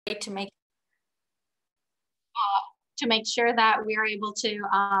to make sure that we're able to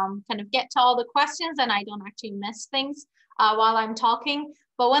kind of get to all the questions and I don't actually miss things while I'm talking.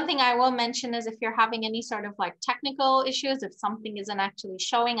 But one thing I will mention is if you're having any sort of like technical issues, if something isn't actually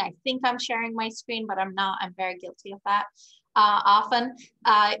showing, I think I'm sharing my screen, but I'm not. I'm very guilty of that often.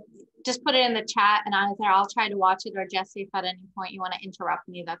 Just put it in the chat and either I'll try to watch it or Jessie, if at any point you want to interrupt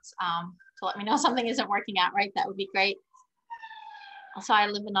me, that's to let me know something isn't working out right, that would be great. Also, I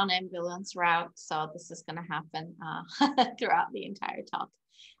live in an ambulance route, so this is going to happen throughout the entire talk.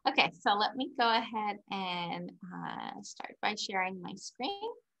 Okay, so let me go ahead and start by sharing my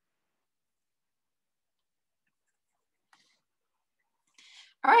screen.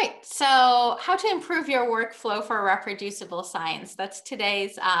 All right, so how to improve your workflow for reproducible science. That's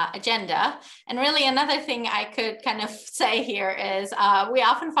today's agenda. And really another thing I could kind of say here is we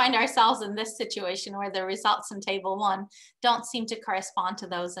often find ourselves in this situation where the results in table 1 don't seem to correspond to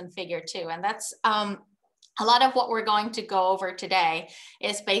those in figure 2. And that's a lot of what we're going to go over today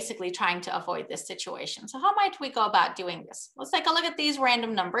is basically trying to avoid this situation. So how might we go about doing this? Let's take a look at these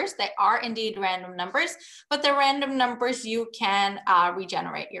random numbers. They are indeed random numbers, but the random numbers you can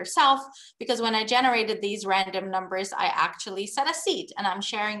regenerate yourself, because when I generated these random numbers, I actually set a seed and I'm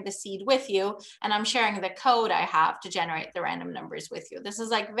sharing the seed with you and I'm sharing the code I have to generate the random numbers with you. This is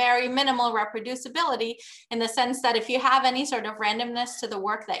like very minimal reproducibility in the sense that if you have any sort of randomness to the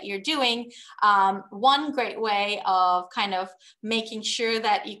work that you're doing, one great way of kind of making sure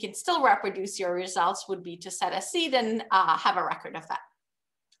that you can still reproduce your results would be to set a seed and have a record of that.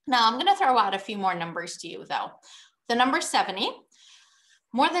 Now I'm going to throw out a few more numbers to you though. The number 70,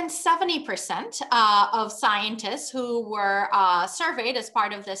 more than 70% of scientists who were surveyed as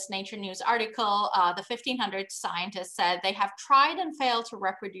part of this Nature News article, the 1,500 scientists said they have tried and failed to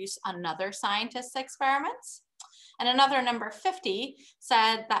reproduce another scientist's experiments. And another number 50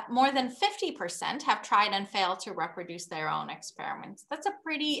 said that more than 50% have tried and failed to reproduce their own experiments. That's a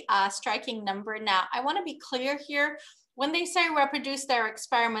pretty striking number. Now, I want to be clear here. When they say reproduce their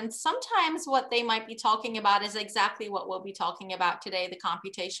experiments, sometimes what they might be talking about is exactly what we'll be talking about today, the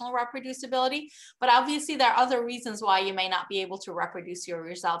computational reproducibility. But obviously there are other reasons why you may not be able to reproduce your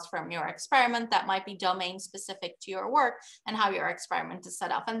results from your experiment that might be domain specific to your work and how your experiment is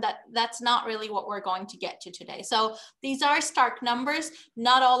set up. And that's not really what we're going to get to today. So these are stark numbers.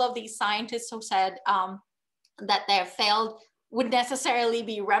 Not all of these scientists who said that they have failed would necessarily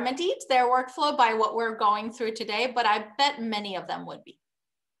be remedied, their workflow, by what we're going through today, but I bet many of them would be.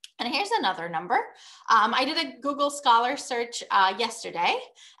 And here's another number. I did a Google Scholar search yesterday,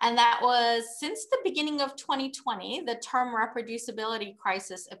 and that was since the beginning of 2020, the term reproducibility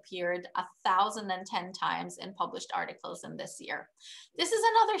crisis appeared 1,010 times in published articles in this year. This is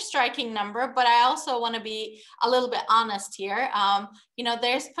another striking number, but I also want to be a little bit honest here. You know,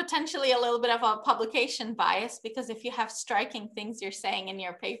 there's potentially a little bit of a publication bias, because if you have striking things you're saying in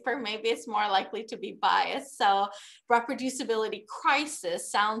your paper, maybe it's more likely to be biased. So reproducibility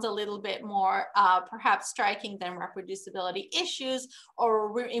crisis sounds a little bit more perhaps striking than reproducibility issues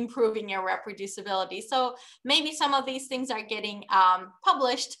or improving your reproducibility. So maybe some of these things are getting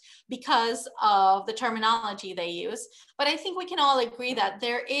published because of the terminology they use. But I think we can all agree that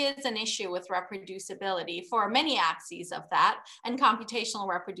there is an issue with reproducibility for many axes of that, and computational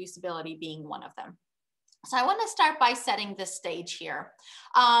reproducibility being one of them. So I want to start by setting the stage here.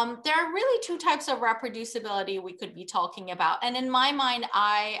 There are really two types of reproducibility we could be talking about. And in my mind,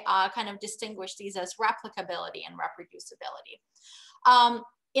 I kind of distinguish these as replicability and reproducibility.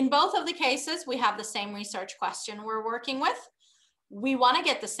 In both of the cases, we have the same research question we're working with. We want to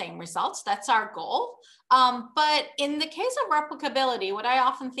get the same results. That's our goal. But in the case of replicability, what I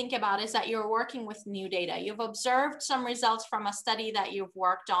often think about is that you're working with new data. You've observed some results from a study that you've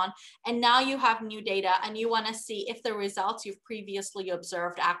worked on, and now you have new data and you want to see if the results you've previously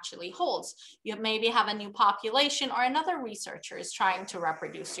observed actually holds. You maybe have a new population or another researcher is trying to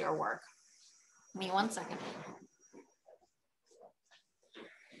reproduce your work. Give me 1 second.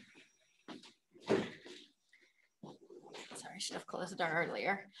 Sorry, I should have closed the door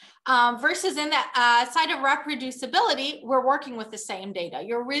earlier. Versus in the side of reproducibility, we're working with the same data.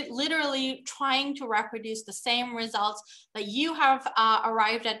 You're literally trying to reproduce the same results that you have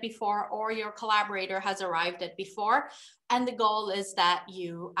arrived at before or your collaborator has arrived at before. And the goal is that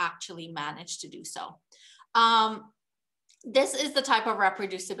you actually manage to do so. this is the type of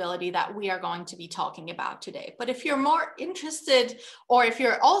reproducibility that we are going to be talking about today. But if you're more interested, or if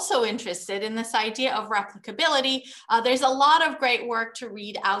you're also interested in this idea of replicability, there's a lot of great work to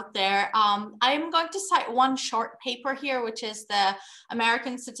read out there. I'm going to cite one short paper here, which is the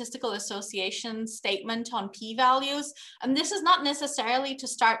American Statistical Association statement on p-values. And this is not necessarily to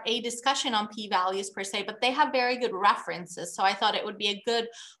start a discussion on p-values per se, but they have very good references. So I thought it would be a good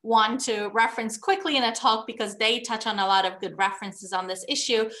one to reference quickly in a talk, because they touch on a lot of good references on this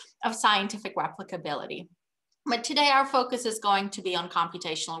issue of scientific replicability. But today our focus is going to be on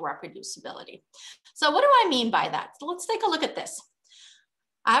computational reproducibility. So what do I mean by that? So let's take a look at this.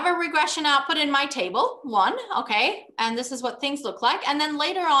 I have a regression output in my table, 1, okay, and this is what things look like. And then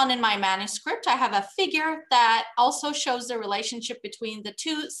later on in my manuscript, I have a figure that also shows the relationship between the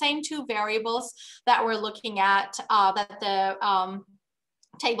same two variables that we're looking at, that the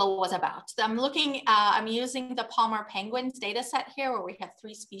table was about. I'm using the Palmer penguins data set here, where we have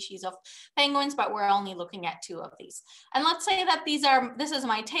 3 species of penguins, but we're only looking at 2 of these. And let's say that this is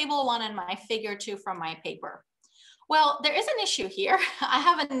my table 1 and my figure 2 from my paper. Well, there is an issue here. I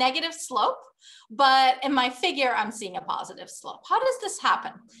have a negative slope, but in my figure, I'm seeing a positive slope. How does this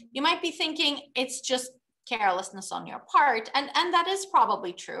happen? You might be thinking it's just carelessness on your part, and that is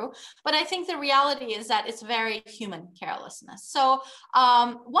probably true, but I think the reality is that it's very human carelessness. So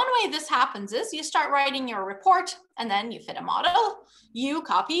one way this happens is you start writing your report, and then you fit a model, you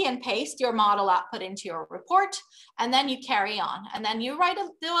copy and paste your model output into your report, and then you carry on, and then you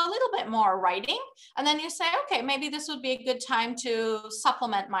do a little bit more writing, and then you say, okay, maybe this would be a good time to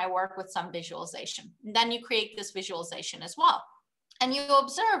supplement my work with some visualization. And then you create this visualization as well. And you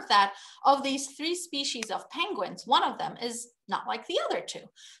observe that of these 3 species of penguins, one of them is not like the other 2.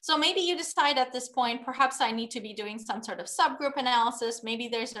 So maybe you decide at this point, perhaps I need to be doing some sort of subgroup analysis. Maybe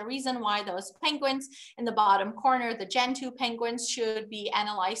there's a reason why those penguins in the bottom corner, the Gen 2 penguins, should be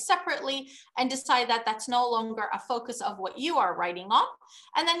analyzed separately, and decide that that's no longer a focus of what you are writing on.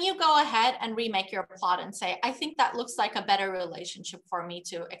 And then you go ahead and remake your plot and say, I think that looks like a better relationship for me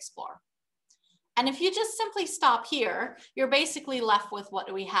to explore. And if you just simply stop here, you're basically left with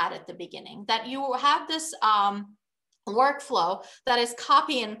what we had at the beginning, that you have this workflow that is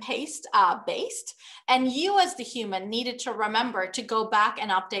copy and paste based, and you as the human needed to remember to go back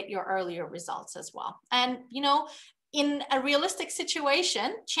and update your earlier results as well. And in a realistic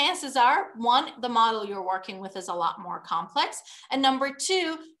situation, chances are, 1, the model you're working with is a lot more complex, and number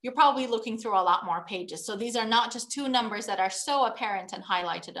 2, you're probably looking through a lot more pages. So these are not just 2 numbers that are so apparent and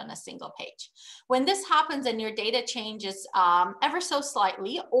highlighted on a single page. When this happens and your data changes ever so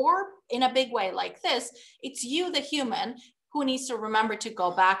slightly, or in a big way like this, it's you, the human, who needs to remember to go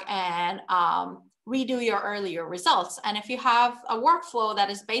back and redo your earlier results. And if you have a workflow that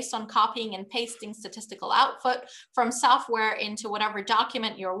is based on copying and pasting statistical output from software into whatever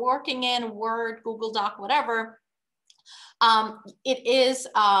document you're working in, Word, Google Doc, whatever,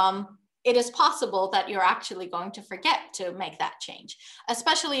 it is possible that you're actually going to forget to make that change,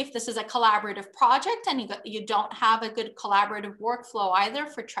 especially if this is a collaborative project and you don't have a good collaborative workflow either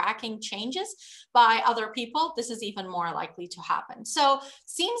for tracking changes by other people. This is even more likely to happen. So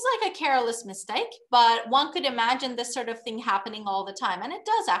seems like a careless mistake, but one could imagine this sort of thing happening all the time, and it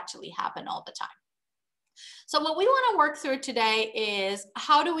does actually happen all the time. So what we want to work through today is,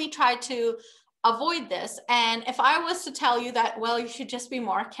 how do we try to avoid this? And if I was to tell you that, well, you should just be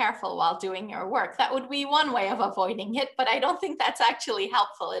more careful while doing your work, that would be one way of avoiding it, but I don't think that's actually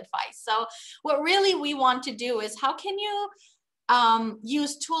helpful advice. So what really we want to do is, how can you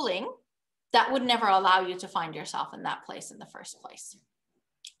use tooling that would never allow you to find yourself in that place in the first place?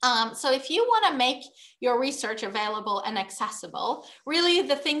 So if you want to make your research available and accessible, really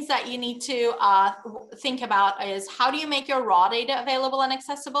the things that you need to think about is, how do you make your raw data available and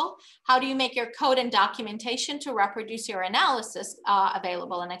accessible? How do you make your code and documentation to reproduce your analysis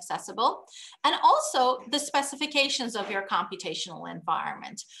available and accessible? And also the specifications of your computational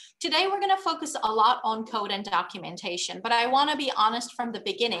environment. Today, we're going to focus a lot on code and documentation, but I want to be honest from the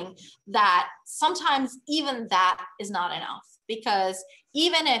beginning that sometimes even that is not enough, because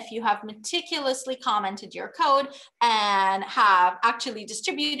even if you have meticulously commented your code and have actually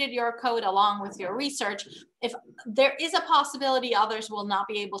distributed your code along with your research, if there is a possibility others will not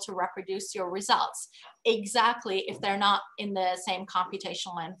be able to reproduce your results exactly if they're not in the same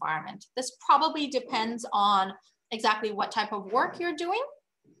computational environment. This probably depends on exactly what type of work you're doing.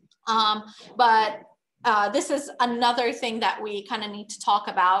 This is another thing that we kind of need to talk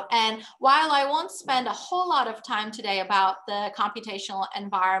about. And while I won't spend a whole lot of time today about the computational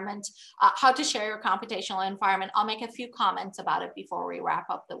environment, how to share your computational environment, I'll make a few comments about it before we wrap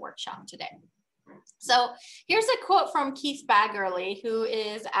up the workshop today. So here's a quote from Keith Baggerly, who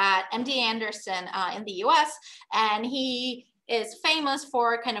is at MD Anderson in the US, and he is famous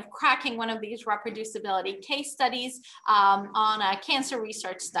for kind of cracking one of these reproducibility case studies on a cancer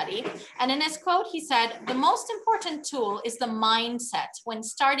research study. And in his quote, he said, "The most important tool is the mindset when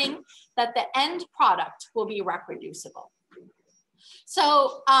starting that the end product will be reproducible."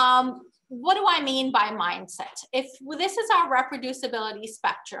 So what do I mean by mindset? If this is our reproducibility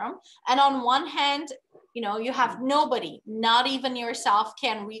spectrum, and on one hand, you know, you have nobody, not even yourself,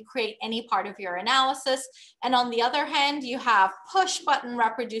 can recreate any part of your analysis. And on the other hand, you have push button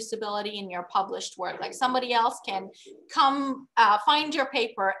reproducibility in your published work. Like somebody else can come find your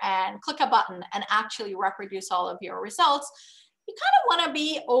paper and click a button and actually reproduce all of your results. You kind of want to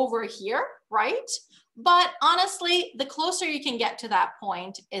be over here, right? But honestly, the closer you can get to that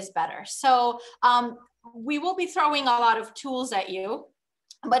point is better. So we will be throwing a lot of tools at you,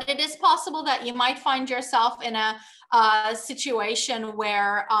 but it is possible that you might find yourself in a situation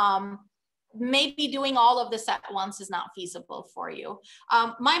where maybe doing all of this at once is not feasible for you.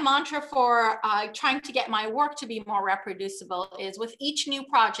 My mantra for trying to get my work to be more reproducible is, with each new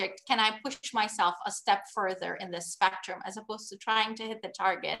project, can I push myself a step further in this spectrum, as opposed to trying to hit the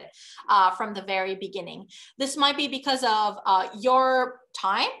target from the very beginning. This might be because of your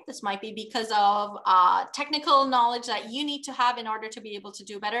time. This might be because of technical knowledge that you need to have in order to be able to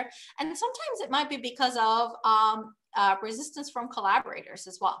do better. And sometimes it might be because of resistance from collaborators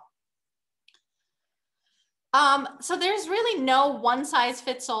as well. So there's really no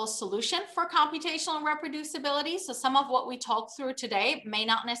one-size-fits-all solution for computational reproducibility. So some of what we talked through today may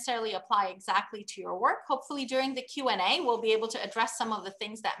not necessarily apply exactly to your work. Hopefully during the Q&A, we'll be able to address some of the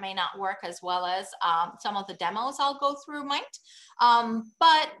things that may not work, as well as some of the demos I'll go through might.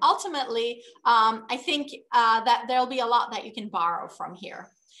 But ultimately, I think that there'll be a lot that you can borrow from here.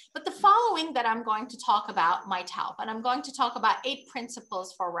 But the following that I'm going to talk about might help. And I'm going to talk about 8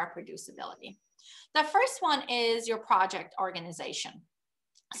 principles for reproducibility. The first one is your project organization.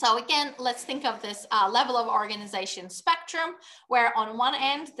 So again, let's think of this level of organization spectrum, where on one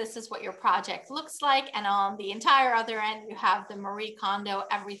end, this is what your project looks like. And on the entire other end, you have the Marie Kondo,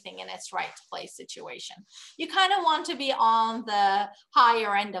 everything in its right place situation. You kind of want to be on the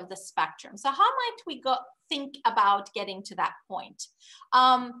higher end of the spectrum. So how might we think about getting to that point?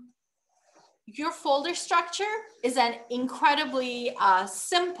 Your folder structure is an incredibly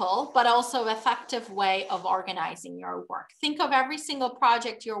simple, but also effective way of organizing your work. Think of every single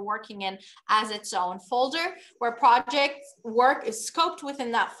project you're working in as its own folder, where project work is scoped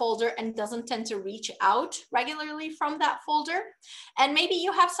within that folder and doesn't tend to reach out regularly from that folder. And maybe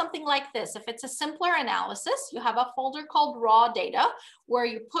you have something like this. If it's a simpler analysis, you have a folder called raw data, where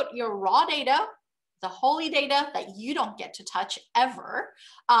you put your raw data, the holy data that you don't get to touch ever.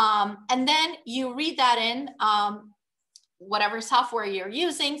 And then you read that in whatever software you're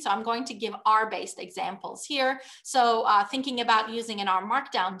using. So I'm going to give R-based examples here. So thinking about using an R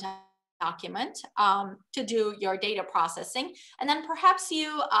Markdown document to do your data processing. And then perhaps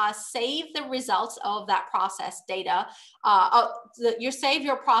you save the results of that process data. You save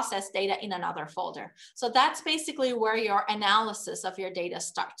your process data in another folder. So that's basically where your analysis of your data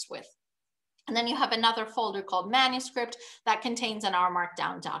starts with. And then you have another folder called manuscript that contains an R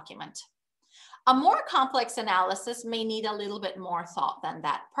Markdown document. A more complex analysis may need a little bit more thought than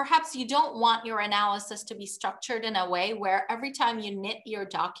that. Perhaps you don't want your analysis to be structured in a way where every time you knit your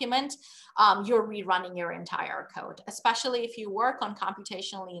document, you're rerunning your entire code, especially if you work on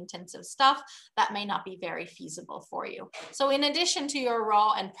computationally intensive stuff that may not be very feasible for you. So in addition to your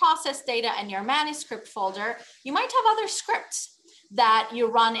raw and process data and your manuscript folder, you might have other scripts that you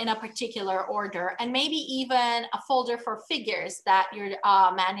run in a particular order, and maybe even a folder for figures that your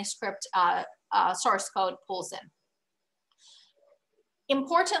manuscript source code pulls in.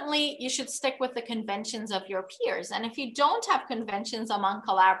 Importantly, you should stick with the conventions of your peers. And if you don't have conventions among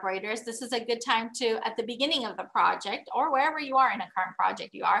collaborators, this is a good time to, at the beginning of the project, or wherever you are in a current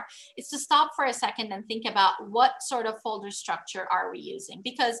project you are, is to stop for a second and think about what sort of folder structure are we using?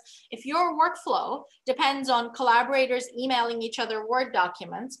 Because if your workflow depends on collaborators emailing each other Word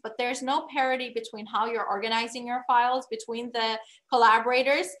documents, but there's no parity between how you're organizing your files between the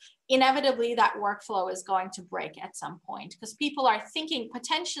collaborators, inevitably that workflow is going to break at some point, because people are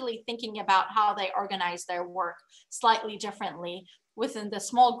potentially thinking about how they organize their work slightly differently within the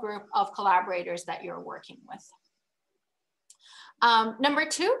small group of collaborators that you're working with. Number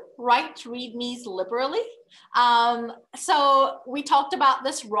 2, write READMEs liberally. So we talked about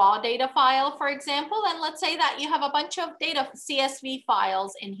this raw data file, for example, and let's say that you have a bunch of data CSV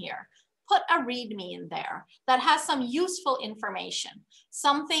files in here. put a README in there that has some useful information,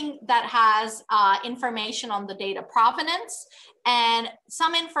 something that has information on the data provenance and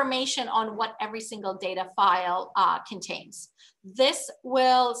some information on what every single data file contains. This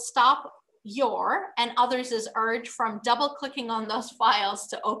will stop your and others' urge from double clicking on those files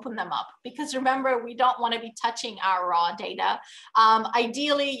to open them up, because remember, we don't want to be touching our raw data.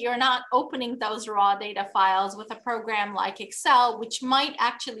 Ideally, you're not opening those raw data files with a program like Excel, which might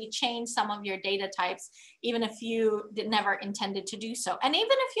actually change some of your data types, even if you never intended to do so. And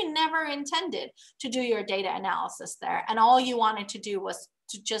even if you never intended to do your data analysis there, and all you wanted to do was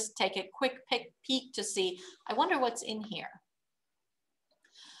to just take a quick peek to see, I wonder what's in here.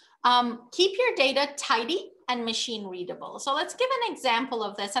 Keep your data tidy and machine readable. So let's give an example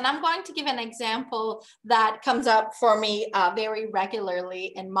of this. And I'm going to give an example that comes up for me very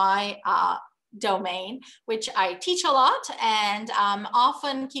regularly in my domain, which I teach a lot, and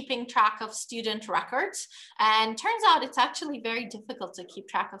often keeping track of student records. And turns out it's actually very difficult to keep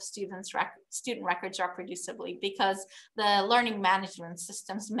track of student records reproducibly, because the learning management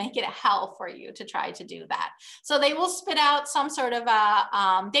systems make it a hell for you to try to do that. So they will spit out some sort of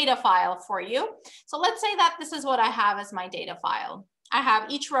a data file for you. So let's say that this is what I have as my data file. I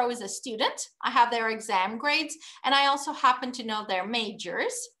have each row is a student, I have their exam grades, and I also happen to know their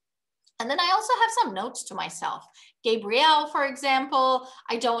majors. And then I also have some notes to myself. Gabrielle, for example,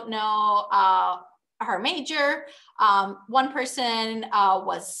 I don't know her major. One person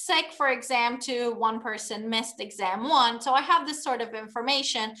was sick for exam 2, one person missed exam 1. So I have this sort of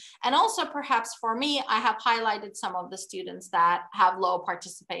information. And also perhaps for me, I have highlighted some of the students that have low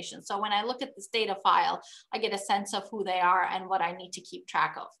participation. So when I look at this data file, I get a sense of who they are and what I need to keep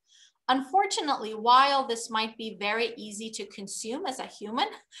track of. Unfortunately, while this might be very easy to consume as a human,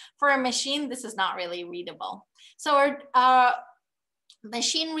 for a machine, this is not really readable. So our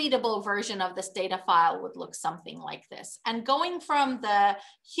machine readable version of this data file would look something like this. And going from the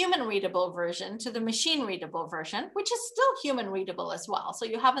human readable version to the machine readable version, which is still human readable as well, so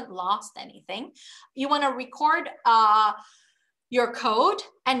you haven't lost anything, you want to record your code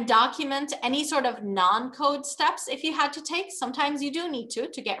and document any sort of non-code steps if you had to take. Sometimes you do need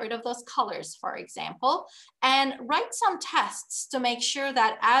to get rid of those colors, for example, and write some tests to make sure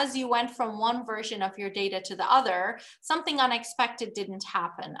that as you went from one version of your data to the other, something unexpected didn't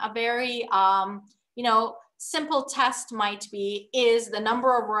happen. A very, simple test might be, is the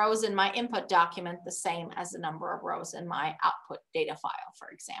number of rows in my input document the same as the number of rows in my output data file, for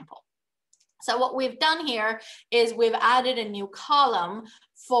example? So what we've done here is we've added a new column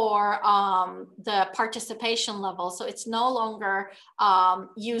for the participation level. So it's no longer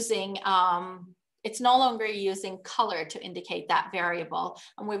using color to indicate that variable.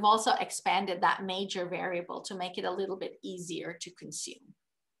 And we've also expanded that major variable to make it a little bit easier to consume.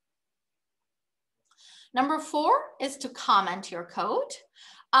 Number 4 is to comment your code.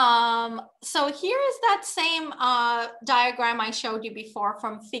 So here is that same diagram I showed you before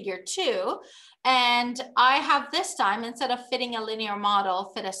from figure 2. And I have this time, instead of fitting a linear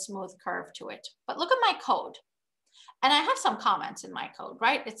model, fit a smooth curve to it. But look at my code. And I have some comments in my code,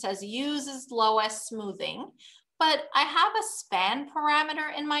 right? It says uses lowest smoothing, but I have a span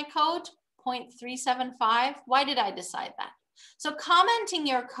parameter in my code, 0.375. Why did I decide that? So commenting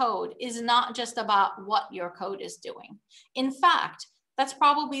your code is not just about what your code is doing. In fact, that's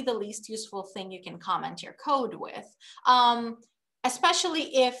probably the least useful thing you can comment your code with,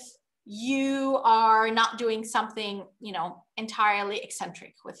 especially if you are not doing something, entirely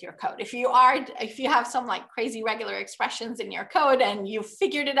eccentric with your code. If you have some like crazy regular expressions in your code and you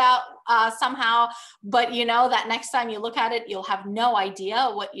figured it out somehow, but that next time you look at it, you'll have no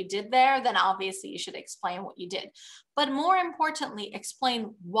idea what you did there, then obviously you should explain what you did. But more importantly,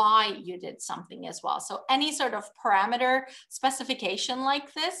 explain why you did something as well. So any sort of parameter specification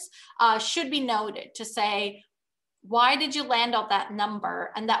like this should be noted to say, why did you land on that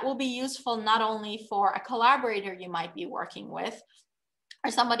number? And that will be useful not only for a collaborator you might be working with or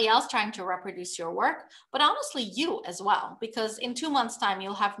somebody else trying to reproduce your work, but honestly you as well, because in 2 months' time,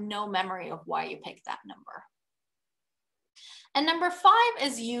 you'll have no memory of why you picked that number. And number 5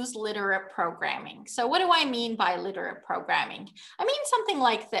 is use literate programming. So what do I mean by literate programming? I mean something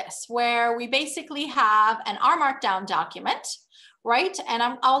like this, where we basically have an R Markdown document, right? And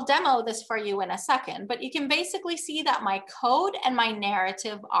I'll demo this for you in a second, but you can basically see that my code and my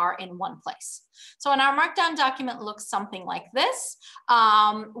narrative are in one place. So an R Markdown document looks something like this,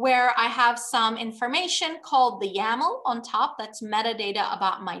 where I have some information called the YAML on top, that's metadata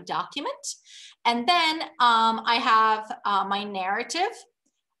about my document. And then I have my narrative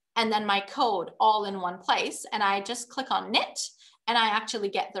and then my code all in one place. And I just click on knit and I actually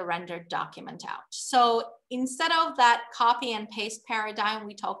get the rendered document out. So instead of that copy and paste paradigm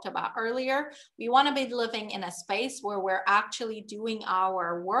we talked about earlier, we want to be living in a space where we're actually doing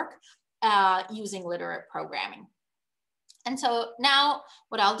our work using literate programming. And so now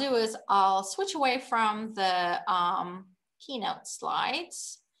what I'll do is I'll switch away from the keynote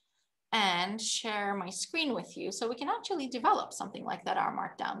slides and share my screen with you so we can actually develop something like that, our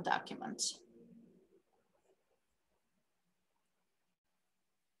Markdown document.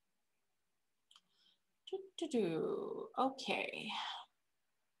 Okay.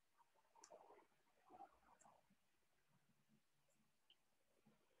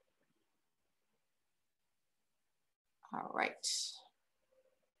 All right.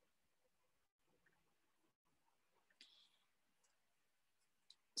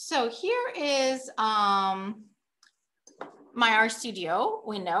 So here is my RStudio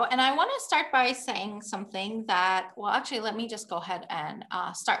window, and I want to start by saying something that, well, actually, let me just go ahead and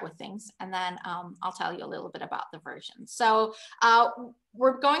start with things, and then I'll tell you a little bit about the version. So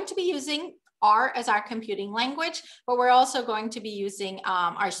we're going to be using R as our computing language, but we're also going to be using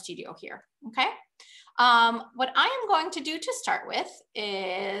RStudio here, okay? What I am going to do to start with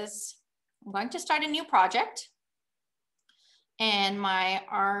is I'm going to start a new project in my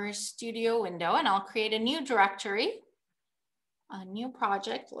RStudio window, and I'll create a new directory, a new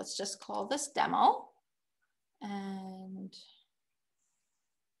project. Let's just call this demo. And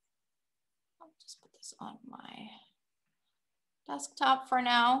I'll just put this on my desktop for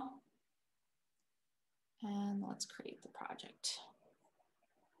now. And let's create the project.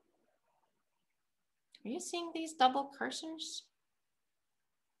 Are you seeing these double cursors?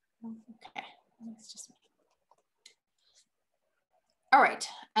 Okay, let's just make it. All right,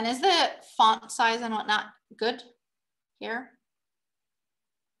 and is the font size and whatnot good here?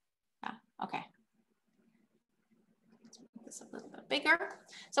 Yeah, okay. Let's make this a little bit bigger.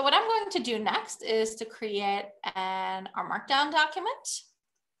 So what I'm going to do next is to create our Markdown document.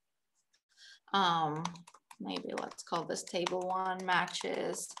 Maybe let's call this table 1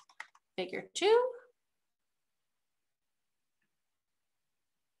 matches figure 2.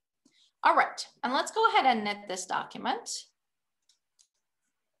 All right, and let's go ahead and knit this document.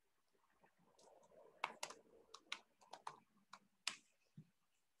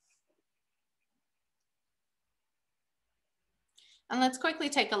 And let's quickly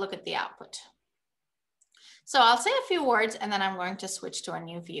take a look at the output. So I'll say a few words and then I'm going to switch to a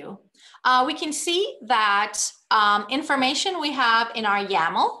new view. We can see that information we have in our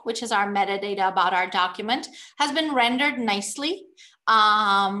YAML, which is our metadata about our document, has been rendered nicely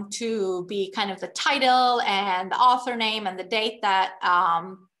to be kind of the title and the author name and the date that,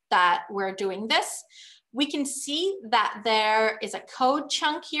 that we're doing this. We can see that there is a code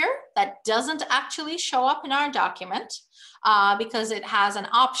chunk here that doesn't actually show up in our document because it has an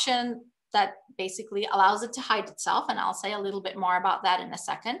option that basically allows it to hide itself. And I'll say a little bit more about that in a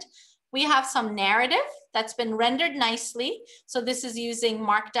second. We have some narrative that's been rendered nicely. So this is using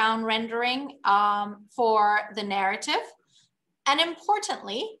Markdown rendering for the narrative. And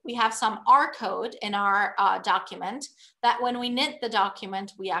importantly, we have some R code in our document that when we knit the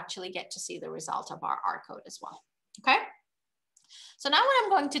document, we actually get to see the result of our R code as well, okay? So now what I'm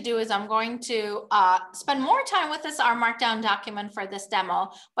going to do is I'm going to spend more time with this R Markdown document for this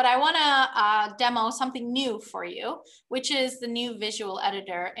demo, but I wanna demo something new for you, which is the new visual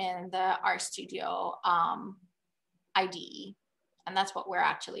editor in the RStudio IDE. And that's what we're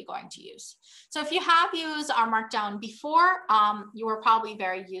actually going to use. So if you have used our Markdown before, you were probably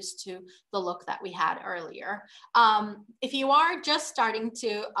very used to the look that we had earlier. If you are just starting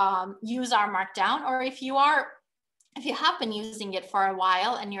to use our Markdown, or if you have been using it for a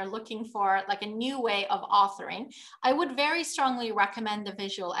while and you're looking for like a new way of authoring, I would very strongly recommend the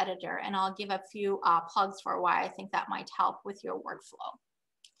visual editor. And I'll give a few plugs for why I think that might help with your workflow.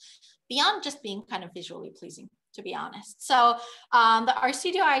 Beyond just being kind of visually pleasing, to be honest. So the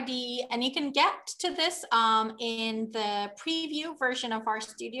RStudio IDE, and you can get to this in the preview version of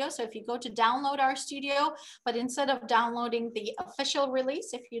RStudio. So if you go to download RStudio, but instead of downloading the official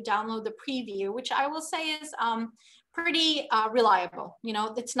release, if you download the preview, which I will say is pretty reliable. You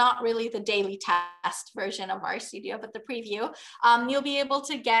know, it's not really the daily test version of RStudio, but the preview, you'll be able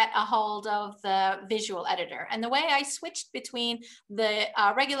to get a hold of the visual editor. And the way I switched between the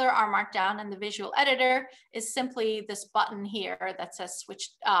regular R Markdown and the visual editor is simply this button here that says switch,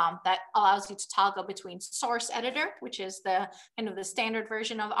 that allows you to toggle between source editor, which is the kind of the standard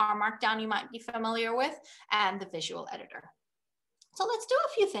version of R Markdown you might be familiar with, and the visual editor. So let's do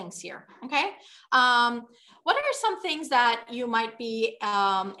a few things here, okay? What are some things that you might be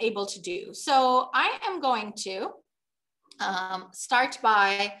able to do? So I am going to start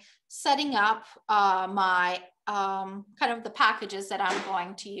by setting up my kind of the packages that I'm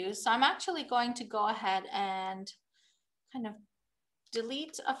going to use. So I'm actually going to go ahead and kind of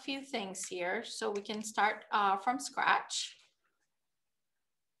delete a few things here so we can start from scratch.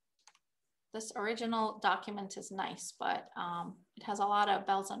 This original document is nice, but it has a lot of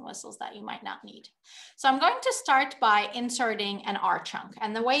bells and whistles that you might not need. So I'm going to start by inserting an R chunk.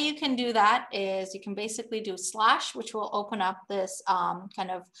 And the way you can do that is you can basically do /, which will open up this kind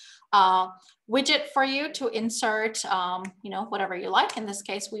of widget for you to insert, you know, whatever you like. In this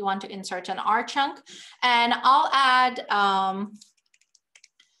case, we want to insert an R chunk. And I'll add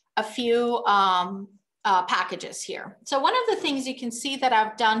a few packages here. So one of the things you can see that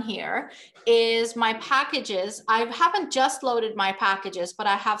I've done here is my packages. I haven't just loaded my packages, but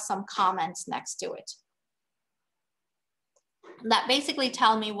I have some comments next to it that basically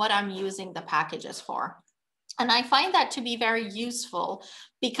tell me what I'm using the packages for. And I find that to be very useful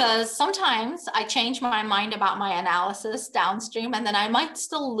because sometimes I change my mind about my analysis downstream, and then I might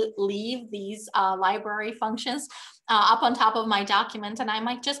still leave these library functions up on top of my document, and I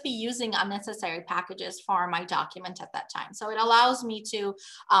might just be using unnecessary packages for my document at that time. So it allows me to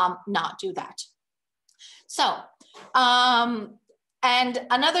not do that. So, and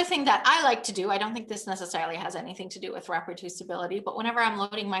another thing that I like to do, I don't think this necessarily has anything to do with reproducibility, but whenever I'm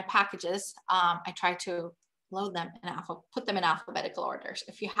loading my packages, I try to load them in put them in alphabetical orders.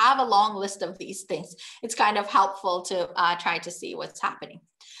 If you have a long list of these things, it's kind of helpful to try to see what's happening.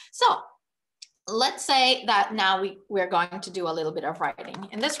 So let's say that now we're going to do a little bit of writing.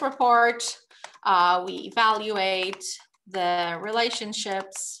 In this report, we evaluate the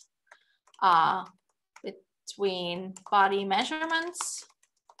relationships between body measurements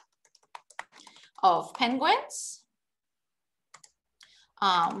of penguins.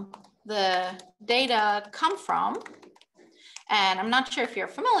 The data come from, and I'm not sure if you're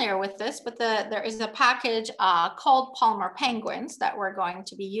familiar with this, but there is a package called Palmer penguins that we're going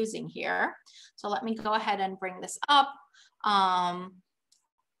to be using here. So let me go ahead and bring this up.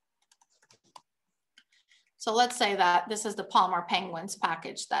 So let's say that this is the Palmer penguins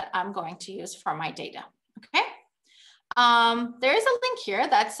package that I'm going to use for my data, okay? There is a link here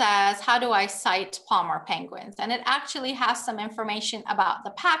that says, how do I cite Palmer penguins? And it actually has some information about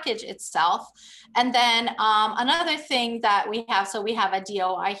the package itself. And then another thing that we have, so we have a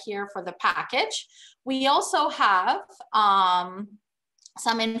DOI here for the package. We also have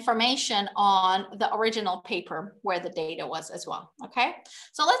some information on the original paper where the data was as well, okay?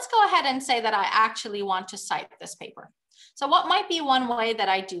 So let's go ahead and say that I actually want to cite this paper. So what might be one way that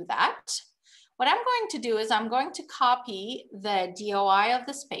I do that? What I'm going to do is I'm going to copy the DOI of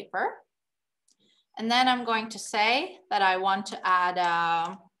this paper, and then I'm going to say that I want to add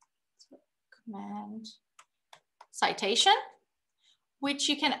a command citation, which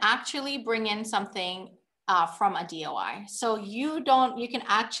you can actually bring in something from a DOI. So you can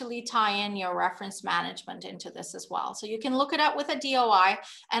actually tie in your reference management into this as well. So you can look it up with a DOI,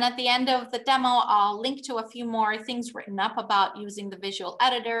 and at the end of the demo, I'll link to a few more things written up about using the visual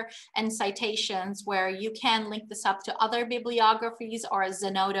editor and citations, where you can link this up to other bibliographies or a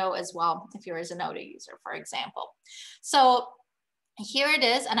Zenodo as well, if you're a Zenodo user, for example. So here it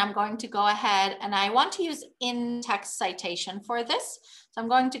is, and I'm going to go ahead, and I want to use in-text citation for this. So I'm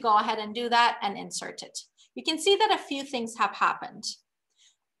going to go ahead and do that and insert it. You can see that a few things have happened.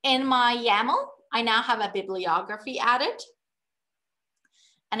 In my YAML, I now have a bibliography added.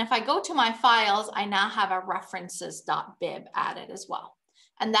 And if I go to my files, I now have a references.bib added as well.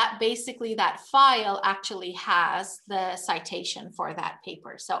 And that basically, that file actually has the citation for that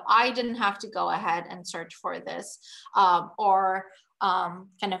paper. So I didn't have to go ahead and search for this or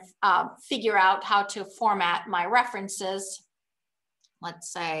figure out how to format my references.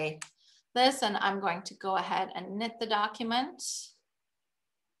 Let's say this, and I'm going to go ahead and knit the document.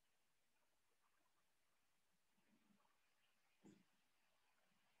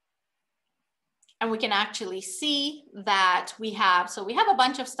 And we can actually see that we have a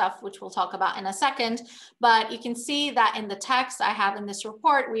bunch of stuff, which we'll talk about in a second, but you can see that in the text I have in this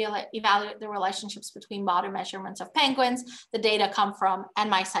report, we evaluate the relationships between body measurements of penguins, the data come from, and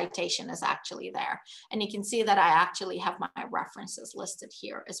my citation is actually there. And you can see that I actually have my references listed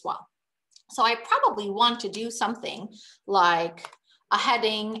here as well. So I probably want to do something like a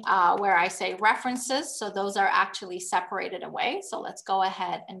heading where I say references. So those are actually separated away. So let's go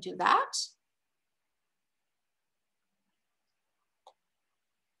ahead and do that.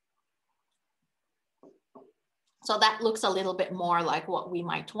 So that looks a little bit more like what we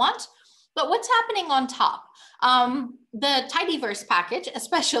might want. But what's happening on top? The tidyverse package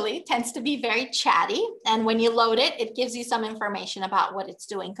especially tends to be very chatty. And when you load it, it gives you some information about what it's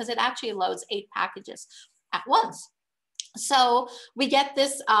doing because it actually loads 8 packages at once. So we get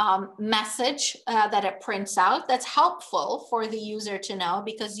this message that it prints out that's helpful for the user to know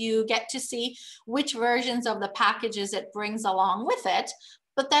because you get to see which versions of the packages it brings along with it.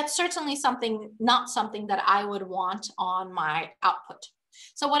 But that's certainly not something that I would want on my output.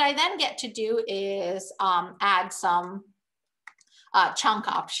 So what I then get to do is add some chunk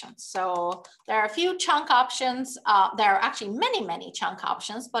options. So there are a few chunk options. There are actually many chunk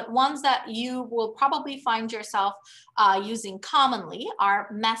options, but ones that you will probably find yourself using commonly are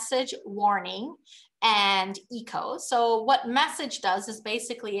message, warning, and echo. So what message does is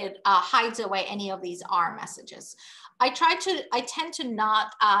basically it hides away any of these R messages. I tend to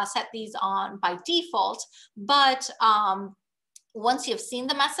not set these on by default, but once you've seen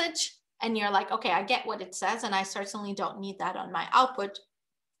the message and you're like, okay, I get what it says, and I certainly don't need that on my output,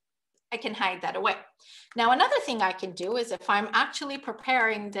 I can hide that away. Now, another thing I can do is if I'm actually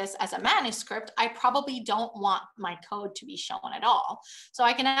preparing this as a manuscript, I probably don't want my code to be shown at all. So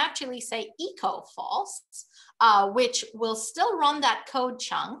I can actually say echo false, which will still run that code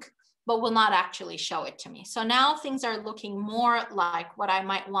chunk, but will not actually show it to me. So now things are looking more like what I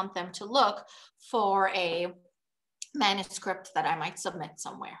might want them to look for a manuscript that I might submit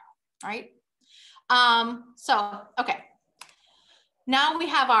somewhere, right? Okay. Now we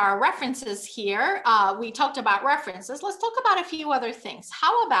have our references here. We talked about references. Let's talk about a few other things.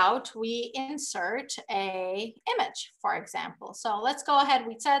 How about we insert an image, for example? So let's go ahead.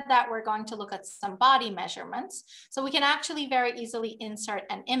 We said that we're going to look at some body measurements. So we can actually very easily insert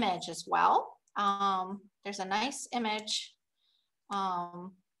an image as well. There's a nice image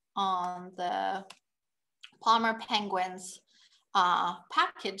on the Palmer Penguins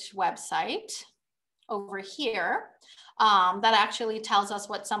package website over here that actually tells us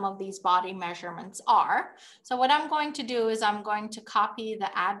what some of these body measurements are. So what I'm going to do is I'm going to copy the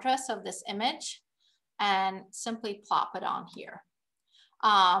address of this image and simply plop it on here.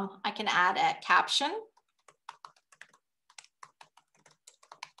 I can add a caption.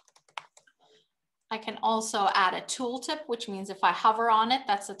 I can also add a tooltip, which means if I hover on it,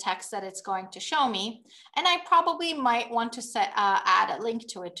 that's the text that it's going to show me. And I probably might want to add a link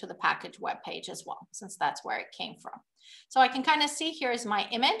to it to the package web page as well, since that's where it came from. So I can kind of see here's my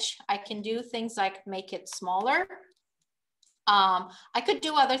image. I can do things like make it smaller. I could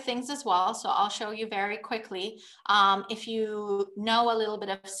do other things as well, so I'll show you very quickly. If you know a little bit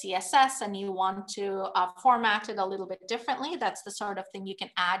of CSS and you want to format it a little bit differently, that's the sort of thing you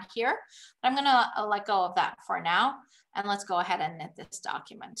can add here. But I'm gonna let go of that for now, and let's go ahead and knit this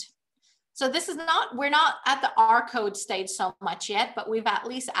document. So this is we're not at the R code stage so much yet, but we've at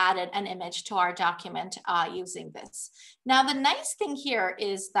least added an image to our document using this. Now, the nice thing here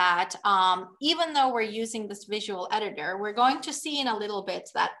is that even though we're using this visual editor, we're going to see in a little bit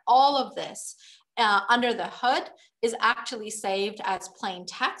that all of this under the hood is actually saved as plain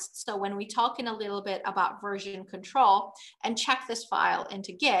text. So when we talk in a little bit about version control and check this file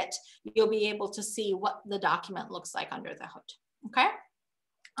into Git, you'll be able to see what the document looks like under the hood, okay?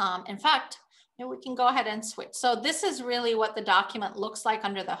 In fact, we can go ahead and switch. So this is really what the document looks like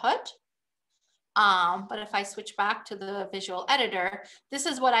under the hood. But if I switch back to the visual editor, this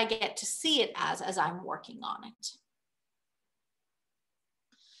is what I get to see it as I'm working on it.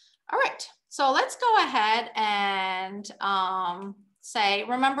 All right, so let's go ahead and say,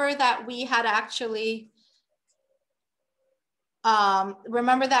 remember that we had actually talked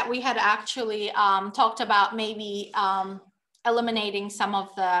about maybe eliminating some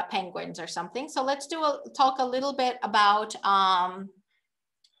of the penguins or something. So let's talk a little bit about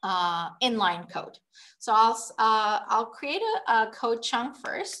inline code. So I'll create a code chunk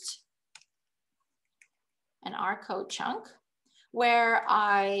first, an R code chunk, where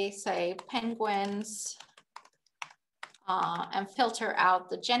I say penguins and filter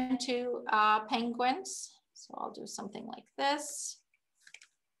out the Gen 2 penguins. So I'll do something like this,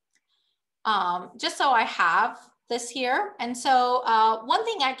 just so I have this here. And so one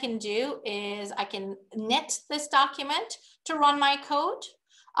thing I can do is I can knit this document to run my code,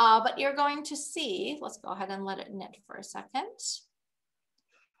 but you're going to see, let's go ahead and let it knit for a second.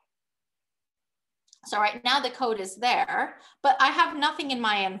 So right now the code is there, but I have nothing in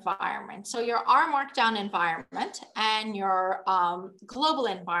my environment. So your R Markdown environment and your global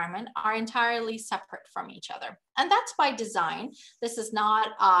environment are entirely separate from each other. And that's by design. This is not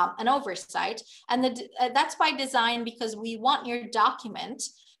an oversight. And that's by design because we want your document,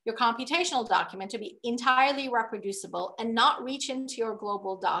 your computational document, to be entirely reproducible and not reach into your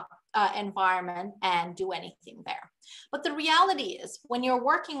global environment and do anything there. But the reality is, when you're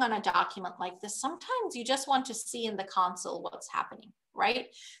working on a document like this, sometimes you just want to see in the console what's happening, right?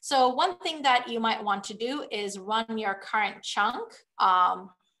 So one thing that you might want to do is run your current chunk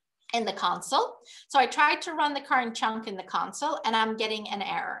in the console. So I tried to run the current chunk in the console and I'm getting an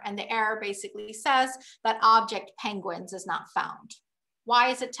error. And the error basically says that object penguins is not found. Why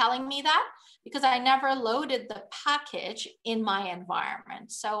is it telling me that? Because I never loaded the package in my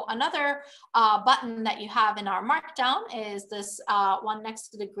environment. So another button that you have in our Markdown is this one next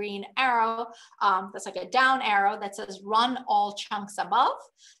to the green arrow. That's like a down arrow that says run all chunks above.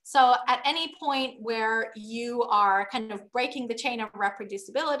 So at any point where you are kind of breaking the chain of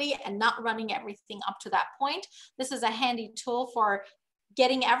reproducibility and not running everything up to that point, this is a handy tool for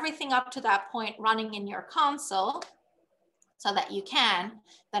getting everything up to that point running in your console, so that you can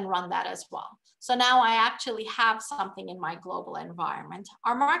then run that as well. So now I actually have something in my global environment.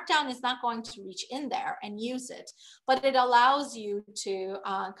 Our Markdown is not going to reach in there and use it, but it allows you to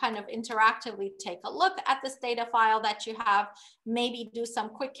kind of interactively take a look at this data file that you have, maybe do some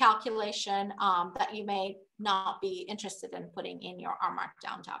quick calculation that you may not be interested in putting in our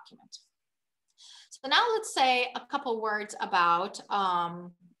Markdown document. So now let's say a couple words about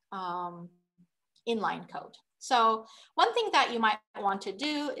inline code. So one thing that you might want to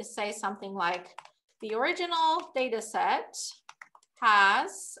do is say something like the original data set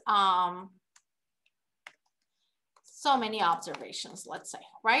has so many observations, let's say,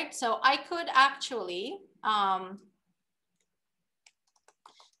 right? So I could actually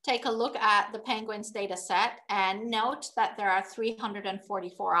take a look at the penguins data set and note that there are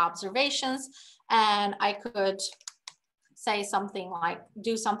 344 observations, and I could say something like,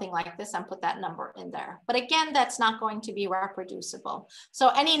 do something like this and put that number in there. But again, that's not going to be reproducible. So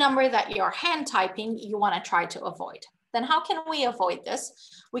any number that you're hand typing, you want to try to avoid. Then how can we avoid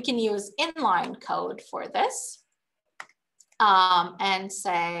this? We can use inline code for this and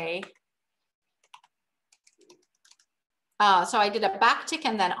say, so I did a backtick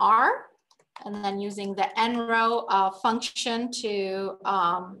and then R, and then using the nrow function to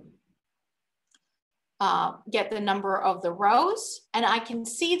get the number of the rows, and I can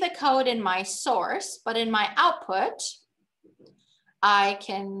see the code in my source, but in my output, I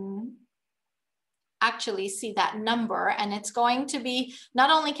can actually see that number, and it's going to be,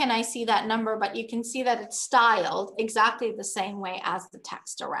 not only can I see that number, but you can see that it's styled exactly the same way as the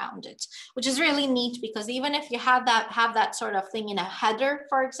text around it, which is really neat, because even if you have that sort of thing in a header,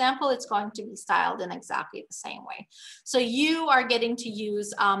 for example, it's going to be styled in exactly the same way. So you are getting to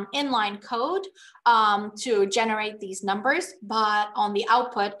use inline code to generate these numbers, but on the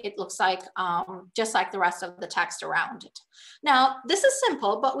output, it looks like just like the rest of the text around it. Now, this is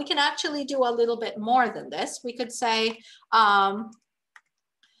simple, but we can actually do a little bit more than this. We could say from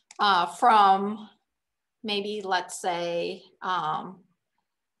maybe, let's say,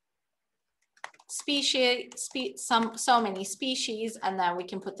 so many species, and then we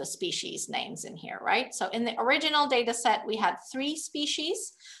can put the species names in here, right? So in the original data set, we had 3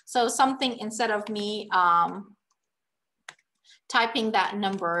 species. So something, instead of me typing that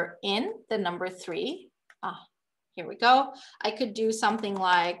number in, the number 3, here we go. I could do something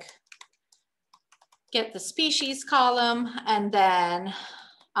like get the species column and then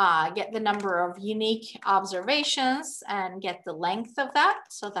get the number of unique observations and get the length of that.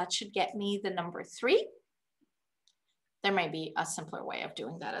 So that should get me the number 3. There may be a simpler way of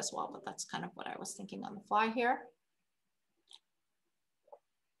doing that as well, but that's kind of what I was thinking on the fly here.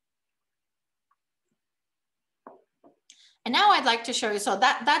 And now I'd like to show you, so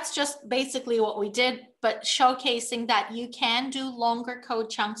that's just basically what we did, but showcasing that you can do longer code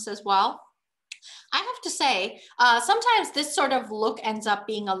chunks as well. I have to say, sometimes this sort of look ends up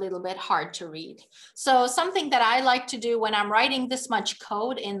being a little bit hard to read. So something that I like to do when I'm writing this much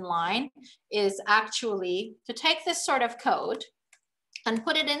code in line is actually to take this sort of code and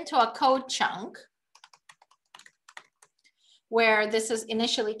put it into a code chunk where this is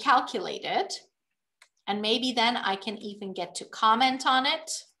initially calculated. And maybe then I can even get to comment on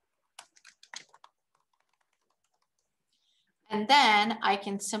it. And then I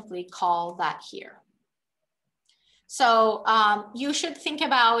can simply call that here. So you should think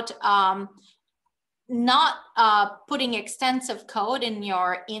about not putting extensive code in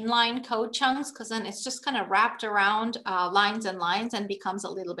your inline code chunks, because then it's just kind of wrapped around lines and lines and becomes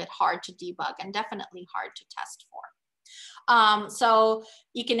a little bit hard to debug and definitely hard to test for. So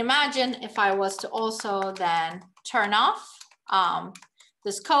you can imagine if I was to also then turn off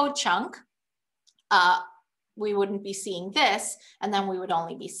this code chunk, we wouldn't be seeing this, and then we would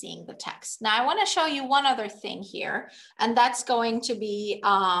only be seeing the text. Now I want to show you one other thing here, and that's going to be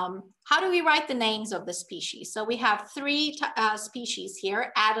how do we write the names of the species? So we have three species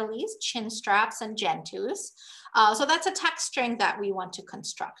here: Adelies, chinstraps, and gentoos. So that's a text string that we want to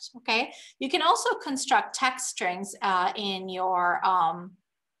construct, okay? You can also construct text strings in your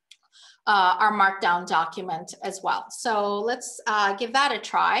our Markdown document as well. So let's give that a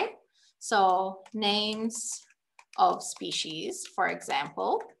try. So names of species, for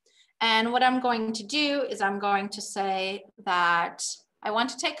example. And what I'm going to do is I'm going to say that I want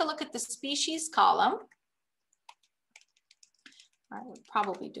to take a look at the species column. I would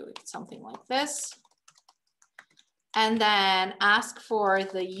probably do it something like this. And then ask for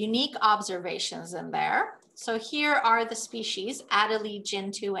the unique observations in there. So here are the species, Adelie,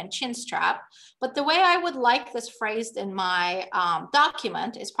 gentoo, and chinstrap. But the way I would like this phrased in my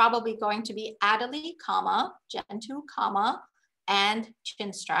document is probably going to be Adelie, comma, gentoo, comma, and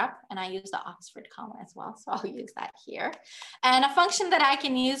chinstrap. And I use the Oxford comma as well, so I'll use that here. And a function that I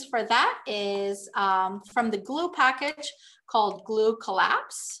can use for that is from the glue package called glue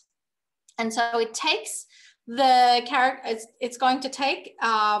collapse. And so it takes the character, it's going to take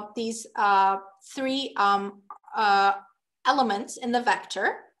these three elements in the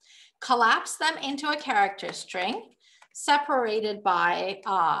vector, collapse them into a character string, separated by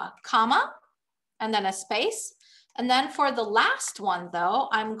comma, and then a space. And then for the last one, though,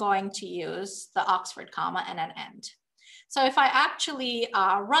 I'm going to use the Oxford comma and an end. So if I actually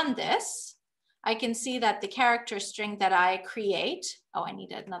run this, I can see that the character string that I create, oh, I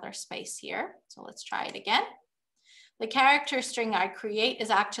need another space here. So let's try it again. The character string I create is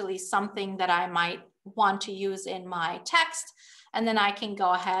actually something that I might want to use in my text. And then I can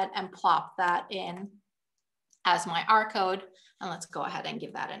go ahead and plop that in as my R code. And let's go ahead and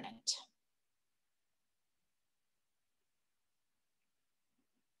give that an int.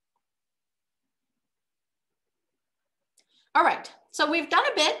 All right, so we've done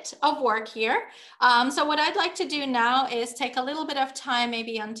a bit of work here. So what I'd like to do now is take a little bit of time,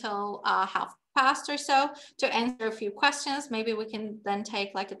 maybe until 1/2 or so, to answer a few questions. Maybe we can then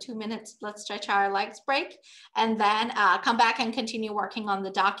take like a 2 minutes, let's stretch our legs break, and then come back and continue working on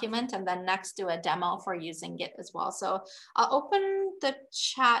the document, and then next do a demo for using Git as well. So I'll open the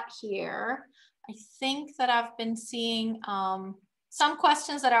chat here. I think that I've been seeing some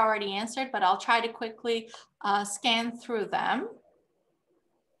questions that are already answered, but I'll try to quickly scan through them.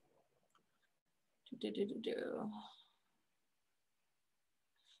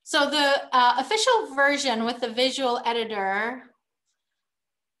 So the official version with the visual editor,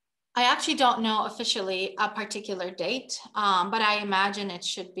 I actually don't know officially a particular date, but I imagine it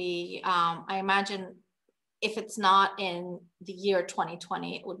should be, I imagine if it's not in the year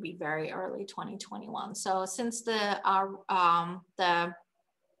 2020, it would be very early 2021. So since the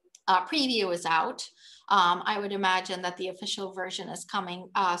preview is out, I would imagine that the official version is coming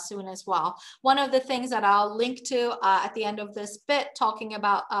soon as well. One of the things that I'll link to at the end of this bit talking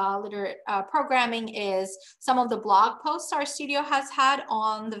about literate programming is some of the blog posts RStudio has had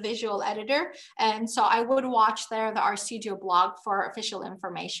on the visual editor. And so I would watch there the RStudio blog for official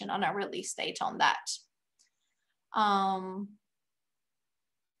information on a release date on that.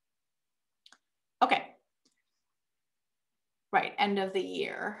 Okay. Right, end of the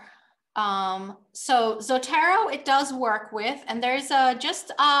year. So Zotero, it does work with, and there's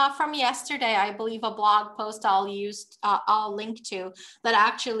just from yesterday, I believe, a blog post I'll link to that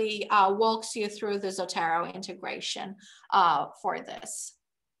actually walks you through the Zotero integration for this.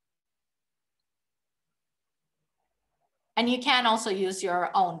 And you can also use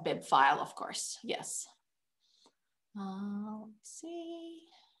your own bib file, of course, yes. Let's see.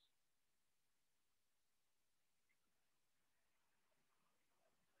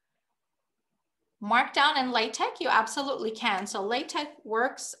 Markdown and LaTeX, you absolutely can. So LaTeX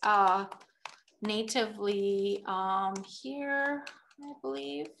works natively here, I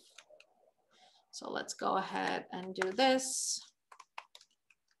believe. So let's go ahead and do this.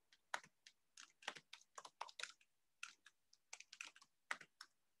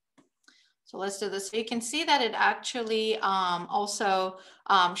 So let's do this. So you can see that it actually also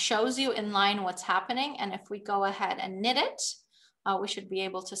shows you in line what's happening. And if we go ahead and knit it, we should be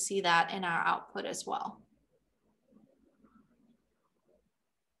able to see that in our output as well.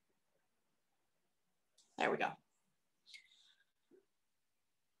 There we go.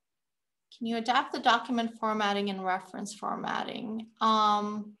 Can you adapt the document formatting and reference formatting?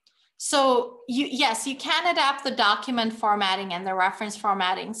 So yes, you can adapt the document formatting and the reference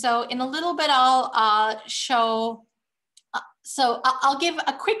formatting. So in a little bit, I'll show So I'll give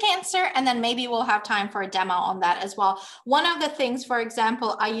a quick answer and then maybe we'll have time for a demo on that as well. One of the things, for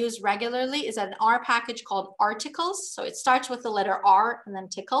example, I use regularly is an R package called articles. So it starts with the letter R and then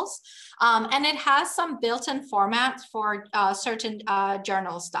tickles. And it has some built-in formats for certain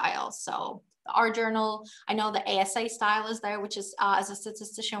journal styles. So the R journal, I know the ASA style is there, which is as a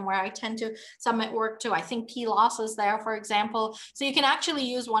statistician where I tend to submit work to. I think PLOS is there, for example. So you can actually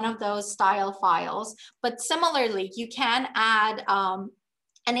use one of those style files, but similarly, you can add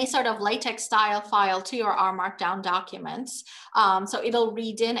any sort of LaTeX style file to your R Markdown documents. So it'll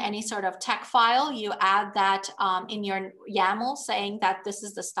read in any sort of tech file. You add that in your YAML saying that this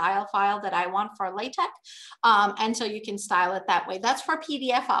is the style file that I want for LaTeX. And so you can style it that way. That's for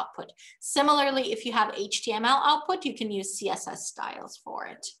PDF output. Similarly, if you have HTML output, you can use CSS styles for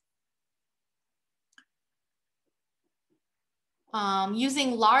it.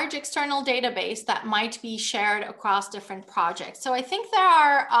 Using large external database that might be shared across different projects. So I think there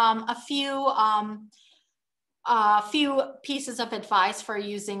are a few pieces of advice for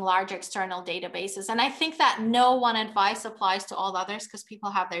using large external databases. And I think that no one advice applies to all others because people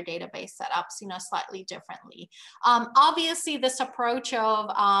have their database setups, you know, slightly differently. Obviously, this approach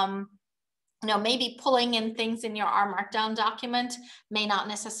of you know, maybe pulling in things in your R Markdown document may not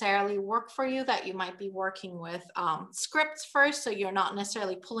necessarily work for you, that you might be working with scripts first. So you're not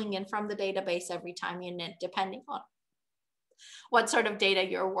necessarily pulling in from the database every time you knit, depending on what sort of data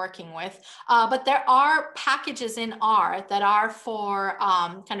you're working with. But there are packages in R that are for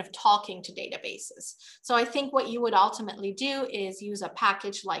kind of talking to databases. So I think what you would ultimately do is use a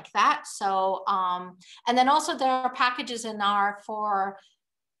package like that. So, and then also there are packages in R for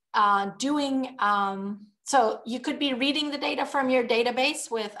so you could be reading the data from your database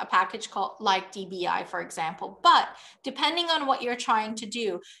with a package called like DBI, for example, but depending on what you're trying to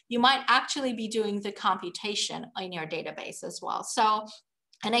do, you might actually be doing the computation in your database as well. So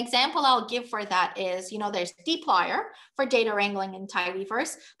an example I'll give for that is, you know, there's dplyr for data wrangling in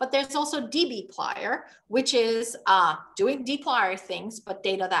tidyverse, but there's also dbplyr, which is doing dplyr things, but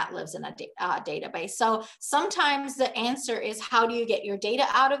data that lives in a database. So sometimes the answer is how do you get your data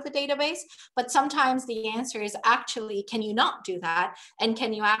out of the database? But sometimes the answer is actually, can you not do that? And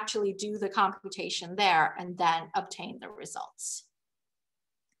can you actually do the computation there and then obtain the results?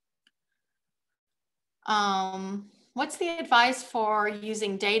 What's the advice for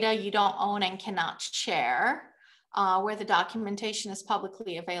using data you don't own and cannot share, where the documentation is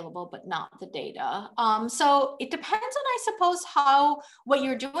publicly available, but not the data? So it depends on, I suppose, what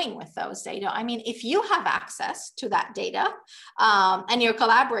you're doing with those data. I mean, if you have access to that data and your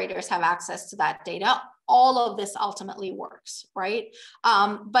collaborators have access to that data, all of this ultimately works, right?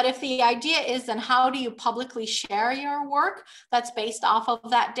 But if the idea is then how do you publicly share your work that's based off of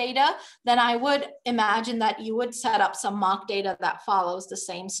that data, then I would imagine that you would set up some mock data that follows the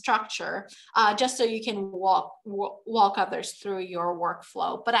same structure, just so you can walk others through your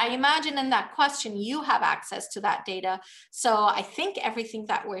workflow. But I imagine in that question, you have access to that data. So I think everything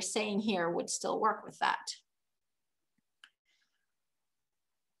that we're saying here would still work with that.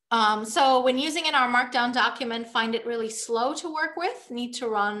 So when using an R Markdown document, find it really slow to work with, need to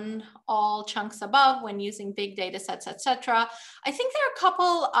run all chunks above when using big data sets, etc. I think there are a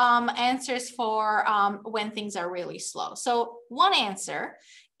couple answers for when things are really slow. So one answer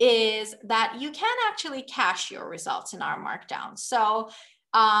is that you can actually cache your results in R Markdown. So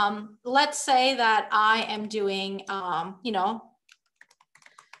let's say that I am doing, you know,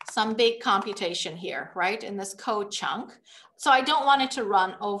 some big computation here, right, in this code chunk. So I don't want it to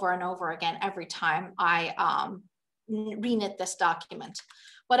run over and over again every time I reknit this document.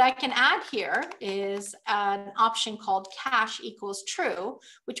 What I can add here is an option called cache equals true,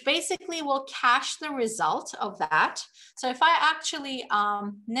 which basically will cache the result of that. So if I actually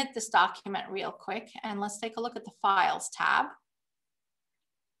knit this document real quick, and let's take a look at the Files tab.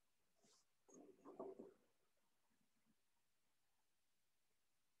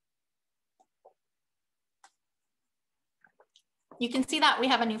 You can see that we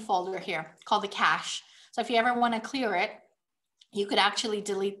have a new folder here called the cache. So if you ever want to clear it, you could actually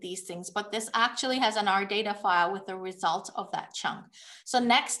delete these things, but this actually has an R data file with the result of that chunk. So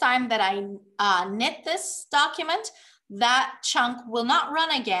next time that I knit this document, that chunk will not run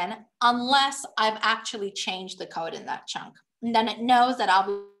again unless I've actually changed the code in that chunk. And then it knows that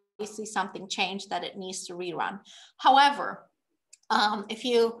obviously something changed that it needs to rerun. However, if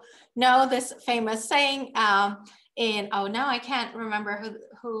you know this famous saying, in, oh, now I can't remember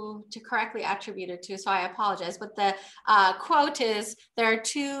who to correctly attribute it to, so I apologize. But the quote is, there are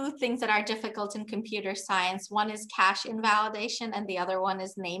two things that are difficult in computer science. One is cache invalidation and the other one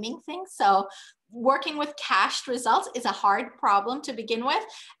is naming things. So working with cached results is a hard problem to begin with,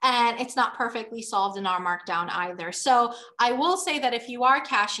 and it's not perfectly solved in our Markdown either. So I will say that if you are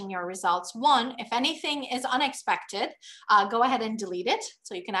caching your results, one, if anything is unexpected, go ahead and delete it.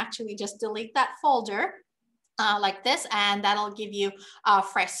 So you can actually just delete that folder like this, and that'll give you a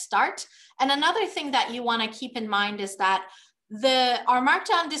fresh start. And another thing that you want to keep in mind is that our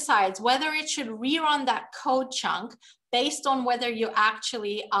Markdown decides whether it should rerun that code chunk based on whether you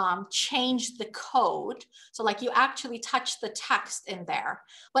actually change the code. So like you actually touch the text in there.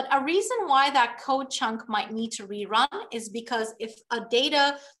 But a reason why that code chunk might need to rerun is because if a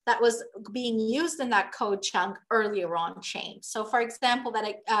data that was being used in that code chunk earlier on changed. So for example,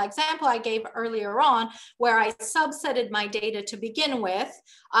 that example I gave earlier on, where I subsetted my data to begin with,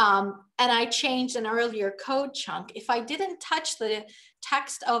 and I changed an earlier code chunk, if I didn't touch the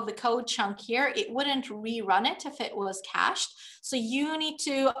text of the code chunk here, it wouldn't rerun it if it was cached. So you need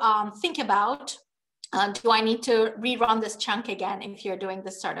to think about, do I need to rerun this chunk again if you're doing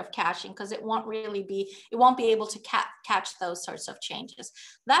this sort of caching? Because it won't be able to catch those sorts of changes.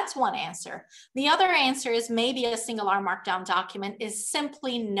 That's one answer. The other answer is maybe a single R Markdown document is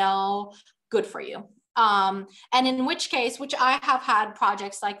simply no good for you. And in which case, which I have had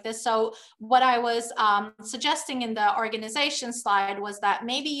projects like this. So what I was suggesting in the organization slide was that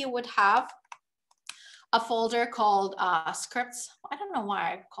maybe you would have a folder called scripts. I don't know why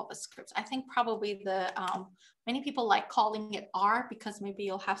I call it scripts. I think probably many people like calling it R because maybe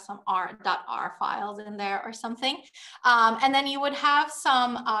you'll have some .r files in there or something. And then you would have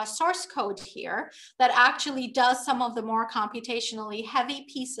some source code here that actually does some of the more computationally heavy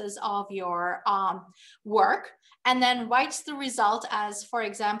pieces of your work, and then writes the result as, for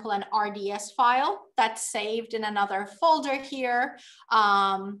example, an RDS file that's saved in another folder here,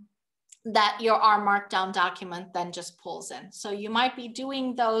 that your R Markdown document then just pulls in. So you might be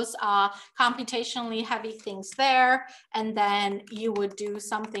doing those computationally heavy things there, and then you would do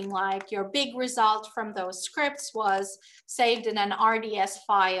something like your big result from those scripts was saved in an RDS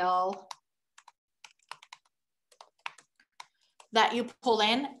file that you pull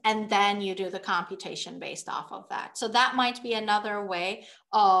in, and then you do the computation based off of that. So that might be another way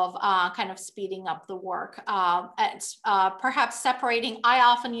of kind of speeding up the work. Perhaps separating, I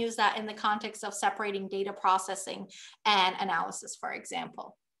often use that in the context of separating data processing and analysis, for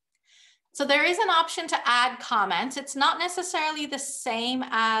example. So there is an option to add comments. It's not necessarily the same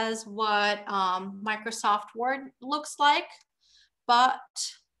as what Microsoft Word looks like, but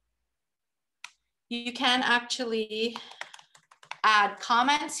you can actually add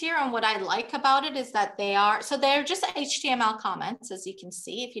comments here. And what I like about it is that they're just HTML comments, as you can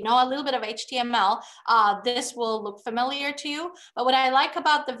see. If you know a little bit of HTML, this will look familiar to you. But what I like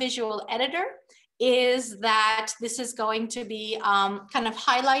about the visual editor is that this is going to be kind of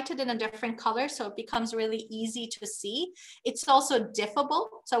highlighted in a different color, so it becomes really easy to see. It's also diffable,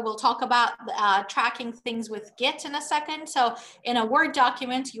 so we'll talk about tracking things with Git in a second. So in a Word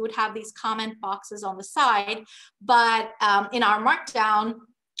document, you would have these comment boxes on the side, but in our Markdown,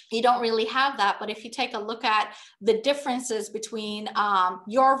 you don't really have that. But if you take a look at the differences between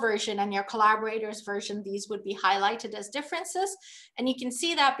your version and your collaborator's version, these would be highlighted as differences. And you can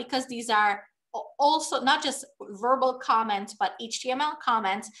see that because these are also not just verbal comments, but HTML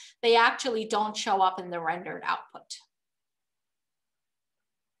comments, they actually don't show up in the rendered output.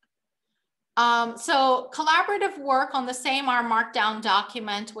 So collaborative work on the same R Markdown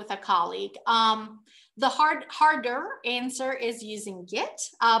document with a colleague. The harder answer is using Git,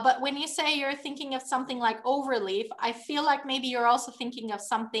 but when you say you're thinking of something like Overleaf, I feel like maybe you're also thinking of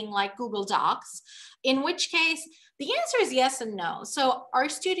something like Google Docs, in which case the answer is yes and no. So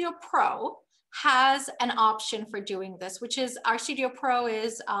RStudio Pro has an option for doing this, which is RStudio Pro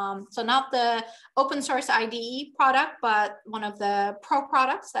is, so not the open source IDE product, but one of the pro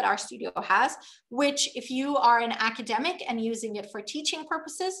products that RStudio has, which if you are an academic and using it for teaching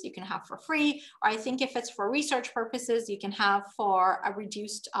purposes, you can have for free, or I think if it's for research purposes, you can have for a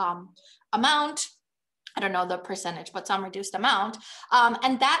reduced amount. I don't know the percentage, but some reduced amount.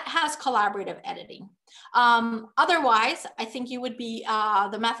 And that has collaborative editing. Otherwise, I think you would be,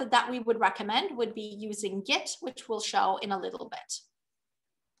 the method that we would recommend would be using Git, which we'll show in a little bit.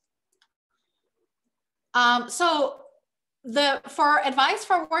 So For advice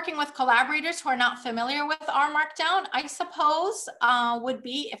for working with collaborators who are not familiar with R Markdown, I suppose would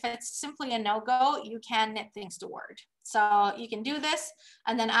be, if it's simply a no-go, you can knit things to Word. So you can do this,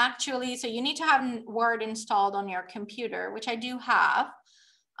 and then actually, so you need to have Word installed on your computer, which I do have.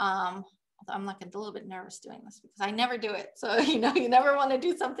 I'm like a little bit nervous doing this because I never do it. So, you know, you never want to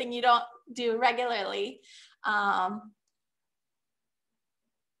do something you don't do regularly.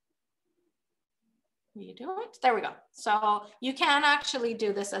 You do it. There we go. So you can actually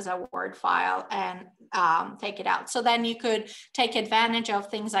do this as a Word file and take it out. So then you could take advantage of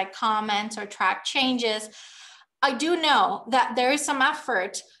things like comments or track changes. I do know that there is some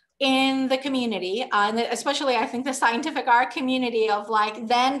effort in the community, and especially I think the scientific R community, of like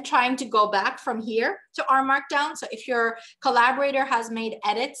then trying to go back from here to R Markdown. So if your collaborator has made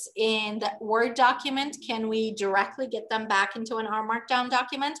edits in the Word document, can we directly get them back into an R Markdown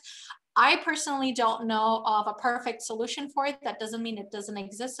document? I personally don't know of a perfect solution for it. That doesn't mean it doesn't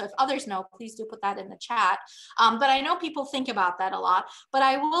exist. So if others know, please do put that in the chat. But I know people think about that a lot. But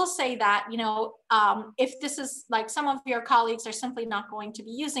I will say that, you know, if this is like some of your colleagues are simply not going to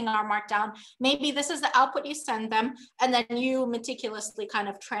be using R Markdown, maybe this is the output you send them, and then you meticulously kind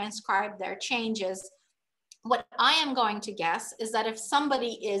of transcribe their changes. What I am going to guess is that if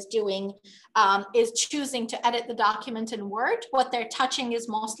somebody is doing, is choosing to edit the document in Word, what they're touching is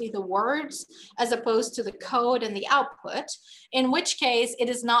mostly the words as opposed to the code and the output, in which case it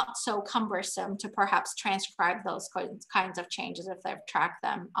is not so cumbersome to perhaps transcribe those kinds of changes if they've tracked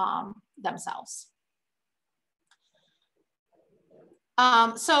them themselves.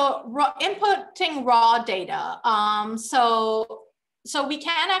 So inputting raw data. So we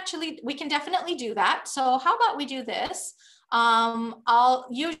can definitely do that. So how about we do this?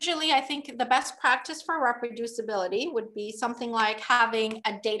 I think the best practice for reproducibility would be something like having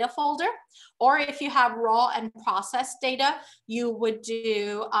a data folder, or if you have raw and processed data, you would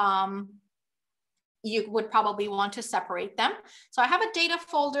do, you would probably want to separate them. So I have a data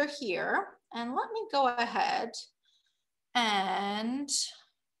folder here, and let me go ahead and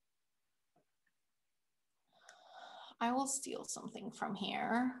I will steal something from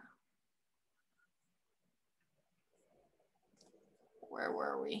here. Where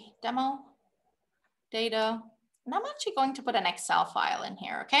were we? Demo, data. And I'm actually going to put an Excel file in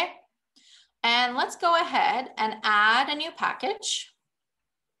here, okay? And let's go ahead and add a new package.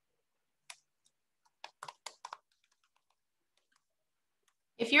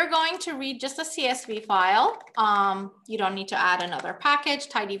 If you're going to read just a CSV file, you don't need to add another package.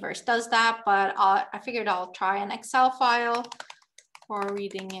 Tidyverse does that, but I figured I'll try an Excel file for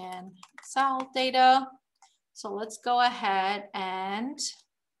reading in Excel data. So let's go ahead and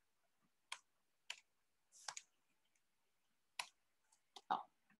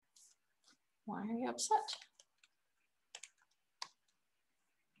why are you upset?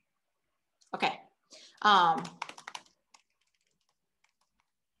 Okay.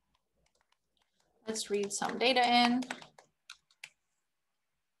 Let's read some data in.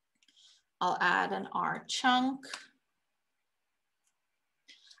 I'll add an R chunk.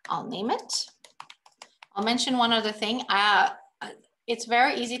 I'll name it. I'll mention one other thing. It's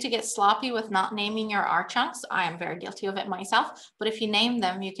very easy to get sloppy with not naming your R chunks. I am very guilty of it myself, but if you name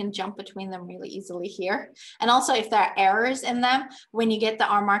them, you can jump between them really easily here. And also if there are errors in them, when you get the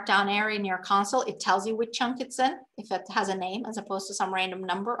R Markdown error in your console, it tells you which chunk it's in, if it has a name as opposed to some random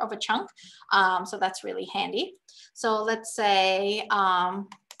number of a chunk. So that's really handy. So let's say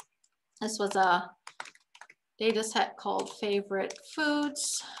this was a data set called favorite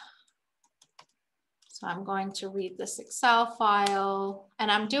foods. So I'm going to read this Excel file, and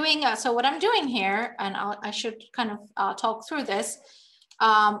I'm doing, so what I'm doing here, and I should kind of talk through this.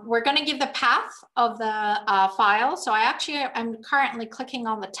 We're going to give the path of the file. So I'm currently clicking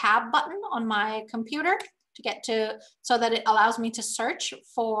on the tab button on my computer to get to, so that it allows me to search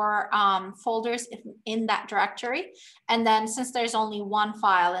for folders in that directory. And then since there's only one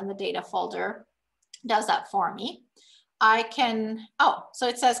file in the data folder, it does that for me. I can, so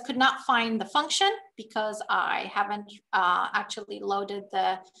it says could not find the function because I haven't actually loaded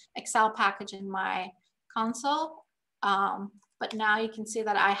the Excel package in my console. But now you can see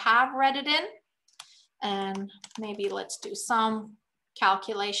that I have read it in, and maybe let's do some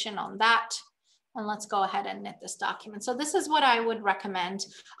calculation on that. And let's go ahead and knit this document. So this is what I would recommend.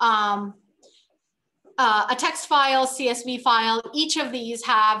 A text file, CSV file, each of these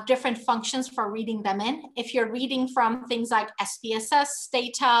have different functions for reading them in. If you're reading from things like SPSS,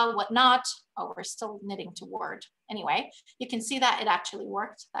 data, whatnot, we're still knitting to Word. Anyway, you can see that it actually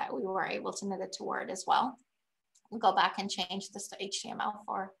worked, that we were able to knit it to Word as well. We'll go back and change this to HTML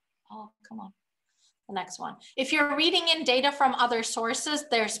for, oh, come on. the next one. If you're reading in data from other sources,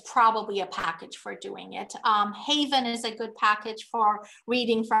 there's probably a package for doing it. Haven is a good package for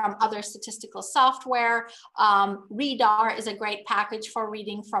reading from other statistical software. Readar is a great package for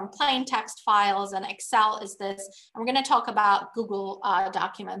reading from plain text files, and Excel is this. And we're going to talk about Google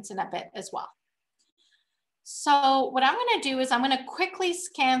documents in a bit as well. So what I'm going to do is I'm going to quickly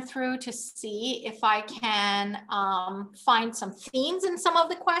scan through to see if I can find some themes in some of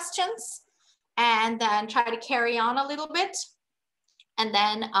the questions, and then try to carry on a little bit. And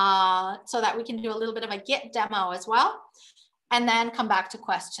then so that we can do a little bit of a Git demo as well, and then come back to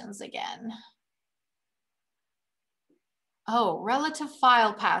questions again. Oh, relative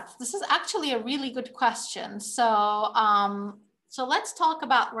file paths. This is actually a really good question. So, so let's talk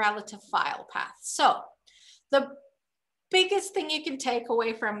about relative file paths. So the biggest thing you can take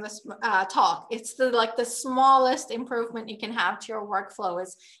away from this talk, it's the smallest improvement you can have to your workflow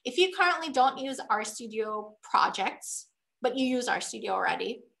is if you currently don't use RStudio projects, but you use RStudio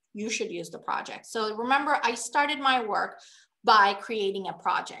already, you should use the project. So remember, I started my work by creating a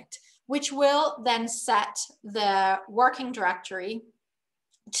project, which will then set the working directory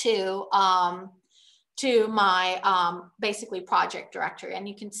to my basically project directory. And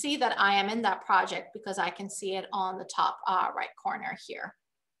you can see that I am in that project because I can see it on the top right corner here.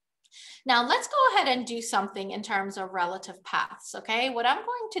 Now let's go ahead and do something in terms of relative paths, okay? What I'm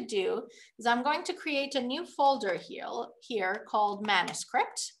going to do is I'm going to create a new folder here called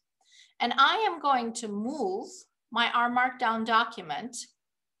manuscript. And I am going to move our Markdown document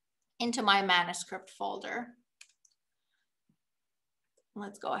into my manuscript folder.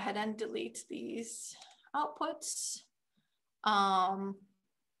 Let's go ahead and delete these outputs. And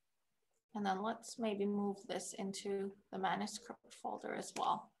then let's maybe move this into the manuscript folder as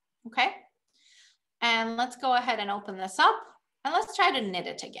well. Okay. And let's go ahead and open this up and let's try to knit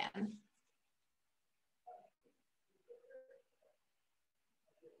it again.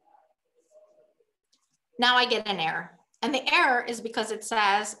 Now I get an error. And the error is because it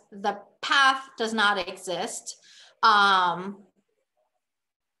says the path does not exist.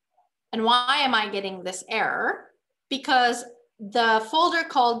 And why am I getting this error? Because the folder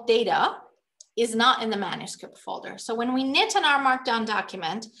called data is not in the manuscript folder. So when we knit in our Markdown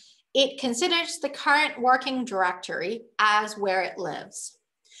document, it considers the current working directory as where it lives.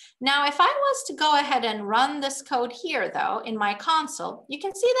 Now, if I was to go ahead and run this code here, though, in my console, you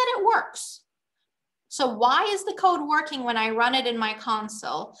can see that it works. So why is the code working when I run it in my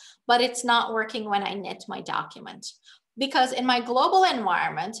console, but it's not working when I knit my document? Because in my global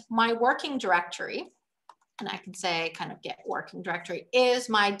environment, my working directory, and I can say kind of get working directory, is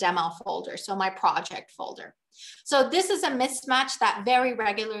my demo folder, so my project folder. So this is a mismatch that very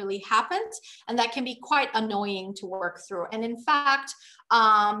regularly happens, and that can be quite annoying to work through. And in fact,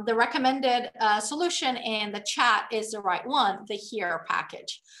 the recommended solution in the chat is the right one, the here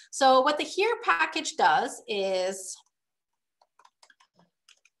package. So what the here package does is,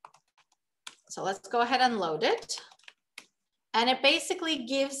 so let's go ahead and load it. And it basically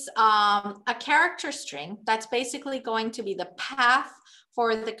gives a character string that's basically going to be the path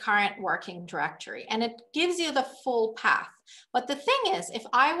for the current working directory. And it gives you the full path. But the thing is, if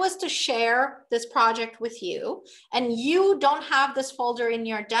I was to share this project with you and you don't have this folder in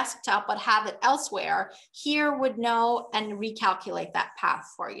your desktop, but have it elsewhere, here would know and recalculate that path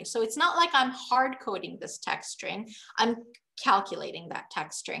for you. So it's not like I'm hard coding this text string. I'm calculating that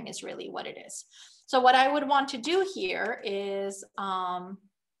text string is really what it is. So what I would want to do here is,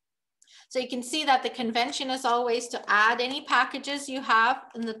 so you can see that the convention is always to add any packages you have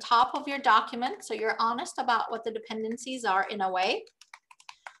in the top of your document. So you're honest about what the dependencies are in a way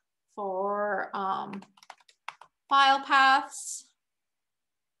for file paths.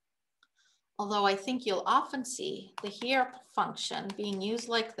 Although I think you'll often see the here function being used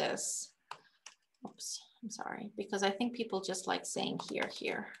like this. Oops, I'm sorry, because I think people just like saying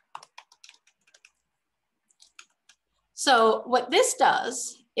here. So what this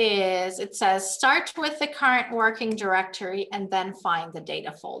does is it says start with the current working directory and then find the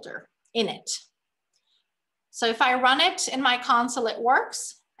data folder in it. So if I run it in my console, it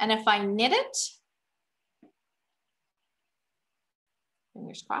works. And if I knit it,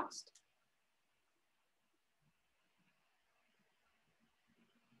 fingers crossed.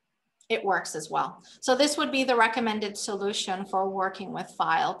 It works as well. So this would be the recommended solution for working with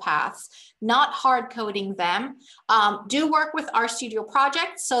file paths, not hard coding them. Do work with RStudio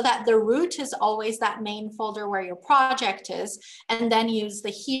projects so that the root is always that main folder where your project is, and then use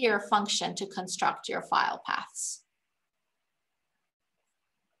the here function to construct your file paths.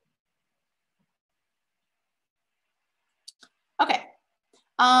 Okay.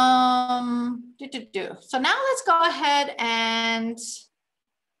 So now let's go ahead and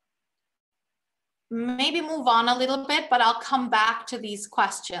maybe move on a little bit, but I'll come back to these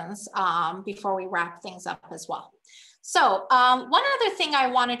questions before we wrap things up as well. So one other thing I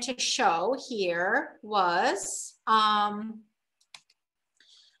wanted to show here was,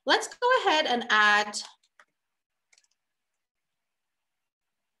 let's go ahead and add,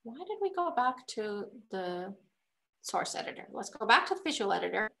 why did we go back to the source editor? Let's go back to the visual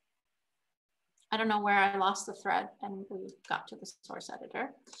editor. I don't know where I lost the thread and we got to the source editor.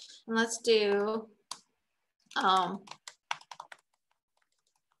 And let's do,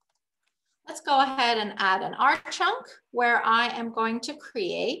 let's go ahead and add an R chunk where I am going to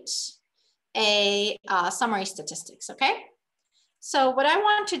create a summary statistics, okay? So what I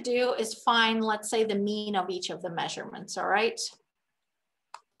want to do is find, let's say, the mean of each of the measurements, all right?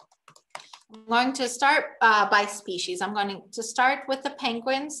 I'm going to start by species. I'm going to start with the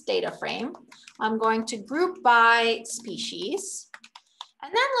penguins data frame. I'm going to group by species.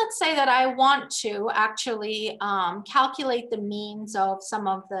 And then let's say that I want to actually calculate the means of some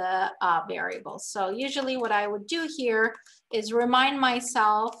of the variables. So usually what I would do here is remind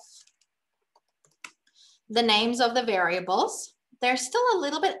myself the names of the variables. They're still a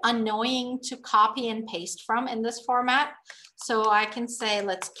little bit annoying to copy and paste from in this format. So I can say,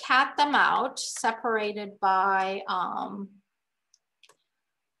 let's cat them out, separated by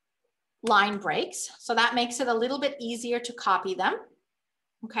line breaks. So that makes it a little bit easier to copy them,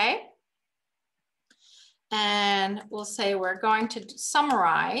 okay? And we'll say we're going to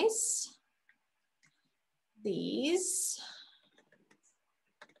summarize these.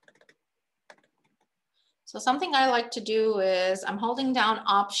 So something I like to do is I'm holding down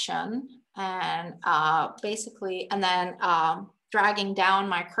Option and basically, and then dragging down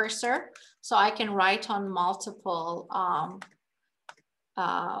my cursor so I can write on multiple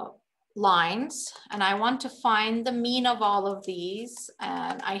lines. And I want to find the mean of all of these.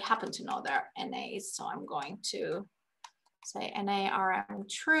 And I happen to know they're NAs. So I'm going to say NARM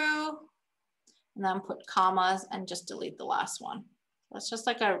true, and then put commas and just delete the last one. That's just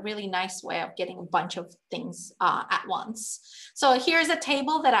like a really nice way of getting a bunch of things at once. So here's a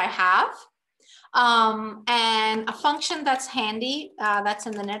table that I have and a function that's handy that's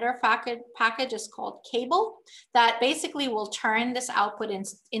in the knitr package is called cable that basically will turn this output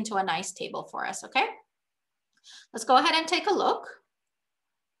into a nice table for us, okay? Let's go ahead and take a look.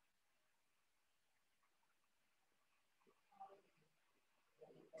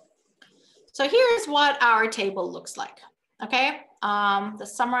 So here's what our table looks like, okay? The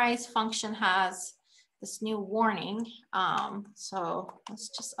summarize function has this new warning. So let's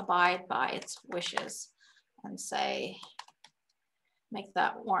just abide by its wishes and say, make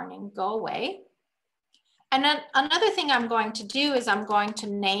that warning go away. And then another thing I'm going to do is I'm going to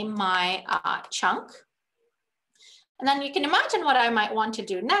name my chunk. And then you can imagine what I might want to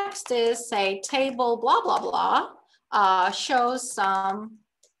do next is say table blah, blah, blah, shows some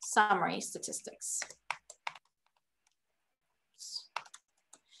summary statistics.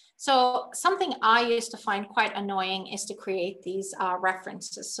 So something I used to find quite annoying is to create these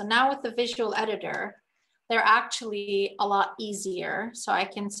references. So now with the visual editor, they're actually a lot easier. So I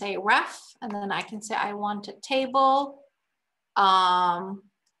can say ref, and then I can say I want a table.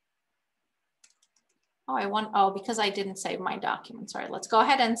 Because I didn't save my document. Sorry, let's go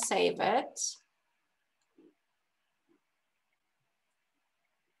ahead and save it.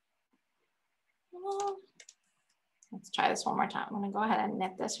 Let's try this one more time. I'm gonna go ahead and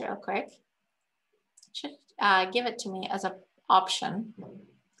knit this real quick. It should give it to me as an option.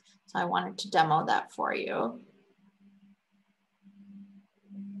 So I wanted to demo that for you.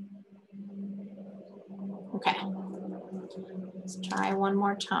 Okay, let's try one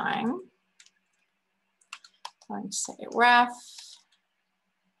more time. I'm going to say ref.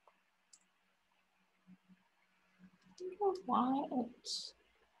 I don't know why it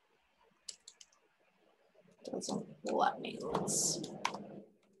doesn't let me. Let's see.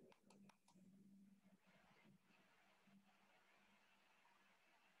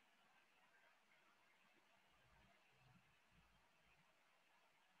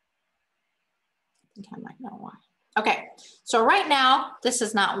 I think I might know why. Okay, so right now this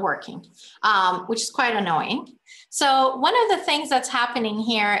is not working, which is quite annoying. So one of the things that's happening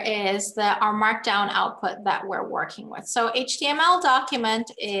here is our Markdown output that we're working with. So HTML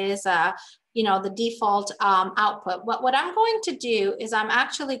document is the default output. But what I'm going to do is I'm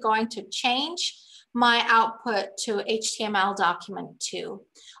actually going to change my output to HTML document 2.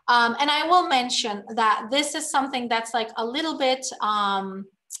 And I will mention that this is something that's like a little bit, what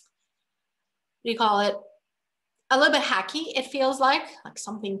do you call it? a little bit hacky, it feels like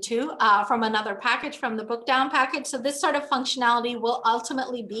something too, from another package, from the Bookdown package. So this sort of functionality will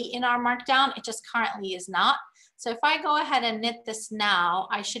ultimately be in our Markdown. It just currently is not. So if I go ahead and knit this now,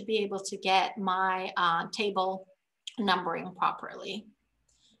 I should be able to get my table numbering properly.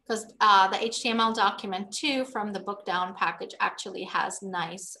 Because the HTML document too from the Bookdown package actually has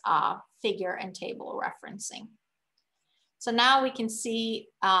nice figure and table referencing. So now we can see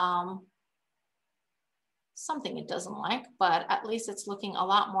something it doesn't like, but at least it's looking a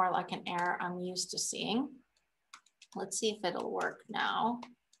lot more like an error I'm used to seeing. Let's see if it'll work now.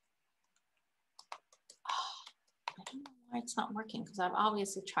 I don't know why it's not working, because I've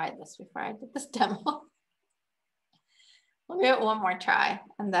obviously tried this before I did this demo. We'll give it one more try,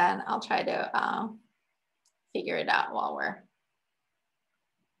 and then I'll try to figure it out while we're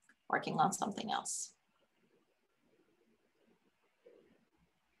working on something else.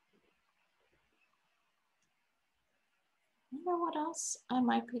 I wonder what else I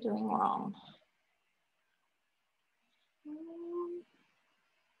might be doing wrong.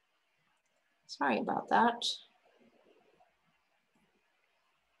 Sorry about that.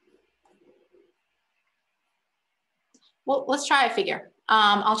 Well, let's try a figure.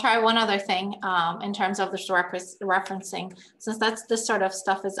 I'll try one other thing in terms of this referencing, since that's this sort of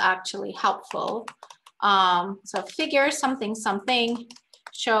stuff is actually helpful. So figure something something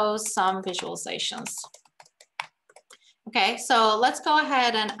shows some visualizations. Okay, so let's go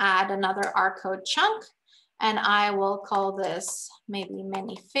ahead and add another R code chunk, and I will call this maybe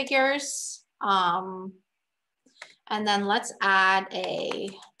many figures. And then let's add a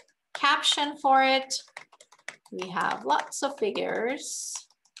caption for it. We have lots of figures.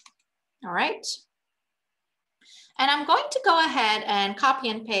 All right. And I'm going to go ahead and copy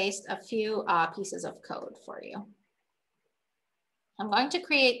and paste a few pieces of code for you. I'm going to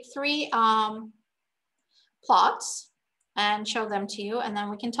create 3 plots and show them to you. And then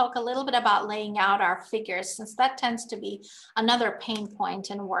we can talk a little bit about laying out our figures, since that tends to be another pain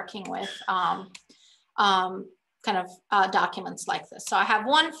point in working with documents like this. So I have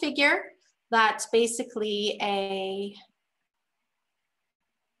one figure that's basically I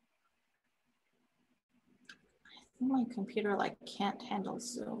think my computer can't handle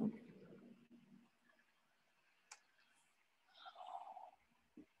Zoom.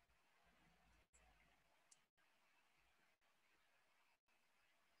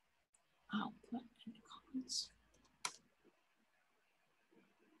 Output and comments.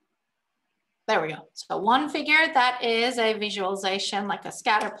 There we go. So one figure that is a visualization, like a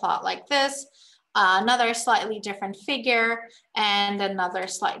scatter plot like this, another slightly different figure, and another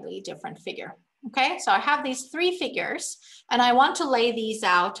slightly different figure. Okay, so I have these 3 figures, and I want to lay these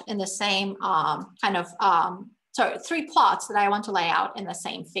out in the same 3 plots that I want to lay out in the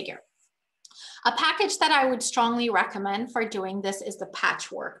same figure. A package that I would strongly recommend for doing this is the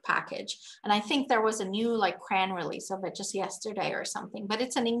patchwork package. And I think there was a new CRAN release of it just yesterday or something, but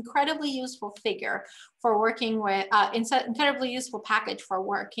it's an incredibly useful figure for working with, incredibly useful package for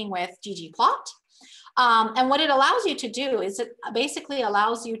working with ggplot. And what it allows you to do is it basically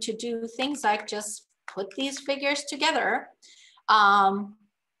allows you to do things like just put these figures together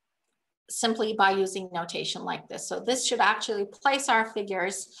simply by using notation like this. So this should actually place our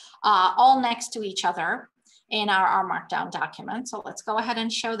figures all next to each other in our Markdown document. So let's go ahead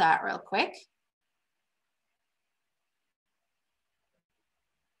and show that real quick.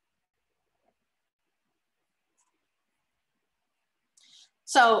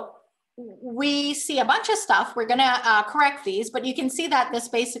 So we see a bunch of stuff. We're going to correct these, but you can see that this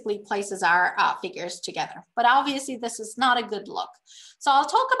basically places our figures together. But obviously, this is not a good look. So I'll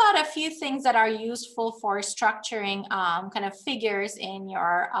talk about a few things that are useful for structuring figures in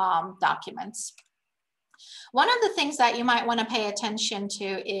your documents. One of the things that you might want to pay attention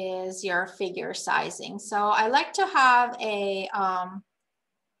to is your figure sizing. So I like to have an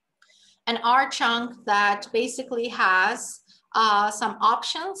R chunk that basically has some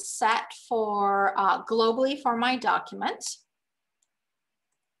options set for globally for my document.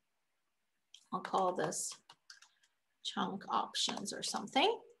 I'll call this chunk options or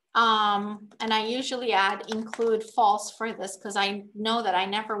something. And I usually add include false for this because I know that I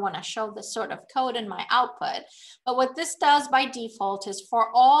never want to show this sort of code in my output. But what this does by default is for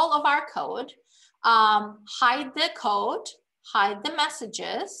all of our code, hide the code, hide the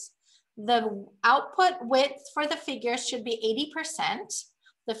messages. The output width for the figures should be 80%.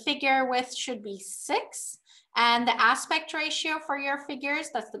 The figure width should be 6. And the aspect ratio for your figures,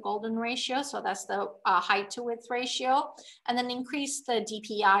 that's the golden ratio. So that's the height to width ratio. And then increase the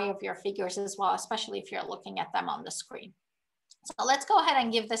DPI of your figures as well, especially if you're looking at them on the screen. So let's go ahead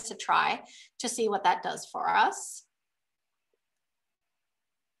and give this a try to see what that does for us.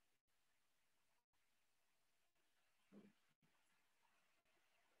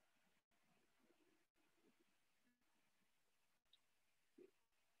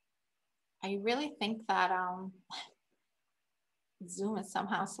 I really think that Zoom is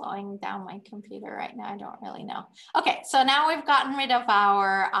somehow slowing down my computer right now. I don't really know. Okay, so now we've gotten rid of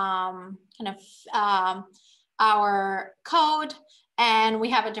our our code, and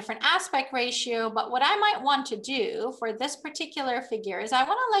we have a different aspect ratio. But what I might want to do for this particular figure is I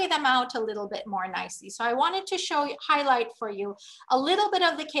want to lay them out a little bit more nicely. So I wanted to highlight for you a little bit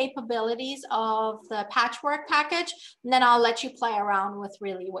of the capabilities of the patchwork package, and then I'll let you play around with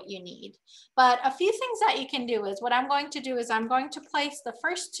really what you need. But a few things that you can do is what I'm going to do is I'm going to place the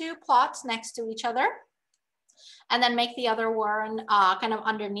first two plots next to each other and then make the other one kind of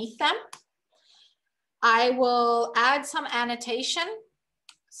underneath them. I will add some annotation.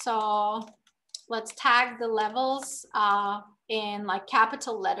 So let's tag the levels in like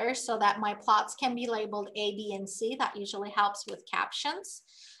capital letters so that my plots can be labeled A, B, and C. That usually helps with captions.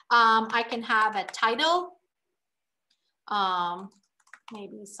 I can have a title,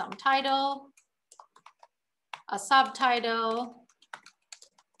 maybe some title, a subtitle,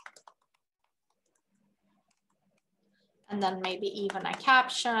 and then maybe even a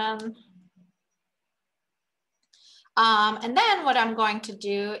caption. And then what I'm going to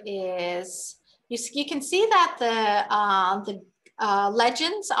do is, you can see that the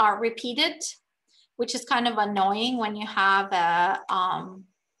legends are repeated, which is kind of annoying when you have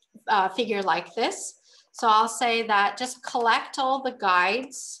a figure like this. So I'll say that just collect all the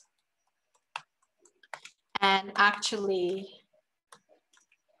guides and actually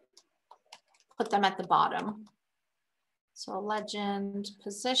put them at the bottom. So legend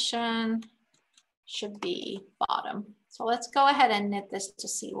position should be bottom. So let's go ahead and knit this to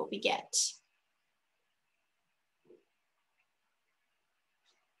see what we get.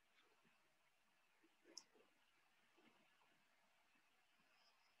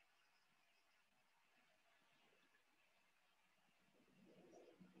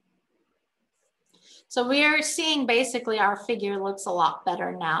 So we're seeing basically our figure looks a lot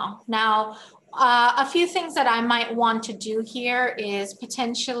better now. Now, a few things that I might want to do here is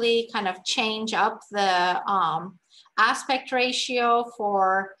potentially kind of change up the aspect ratio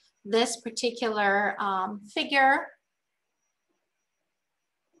for this particular figure.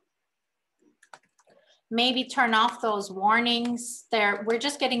 Maybe turn off those warnings there. We're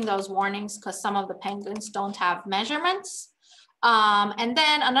just getting those warnings because some of the penguins don't have measurements. And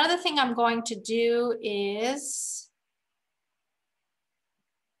then another thing I'm going to do is,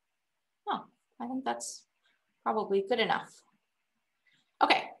 I think that's probably good enough.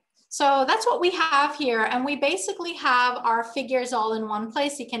 Okay, so that's what we have here. And we basically have our figures all in one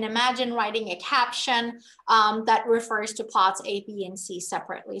place. You can imagine writing a caption that refers to plots A, B, and C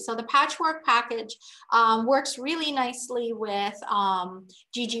separately. So the patchwork package works really nicely with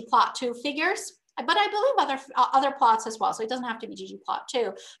ggplot2 figures. But I believe other plots as well. So it doesn't have to be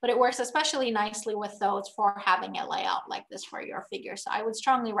ggplot2, but it works especially nicely with those for having a layout like this for your figure. So I would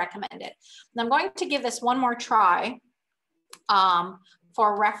strongly recommend it. And I'm going to give this one more try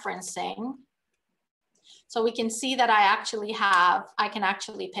for referencing. So we can see that I can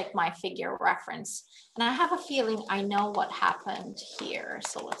actually pick my figure reference. And I have a feeling I know what happened here.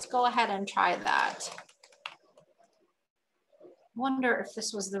 So let's go ahead and try that. Wonder if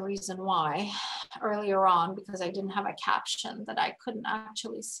this was the reason why earlier on, because I didn't have a caption, that I couldn't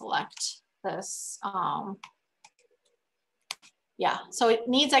actually select this. Yeah, so it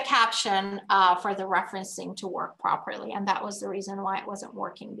needs a caption for the referencing to work properly. And that was the reason why it wasn't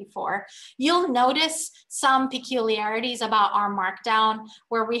working before. You'll notice some peculiarities about our Markdown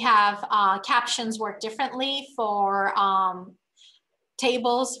where we have captions work differently for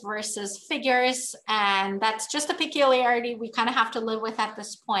tables versus figures, and that's just a peculiarity we kind of have to live with at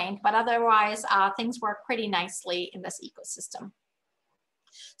this point, but otherwise things work pretty nicely in this ecosystem.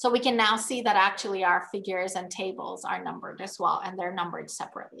 So we can now see that actually our figures and tables are numbered as well, and they're numbered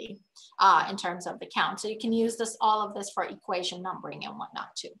separately in terms of the count. So you can use all of this for equation numbering and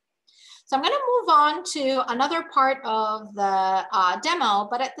whatnot too. So I'm going to move on to another part of the demo,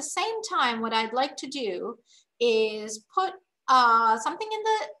 but at the same time, what I'd like to do is put something in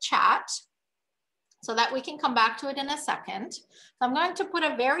the chat so that we can come back to it in a second. So I'm going to put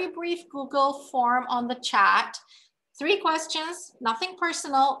a very brief Google form on the chat. 3 questions, nothing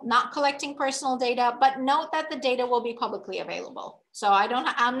personal, not collecting personal data, but note that the data will be publicly available. So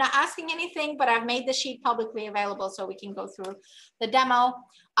I'm not asking anything, but I've made the sheet publicly available so we can go through the demo.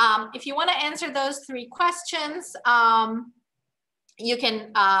 If you want to answer those 3 questions, you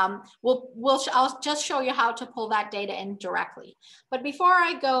can, I'll just show you how to pull that data in directly. But before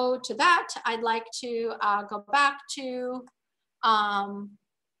I go to that, I'd like to go back to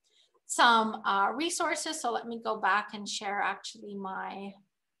some resources. So let me go back and share actually my,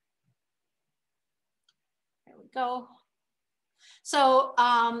 there we go. So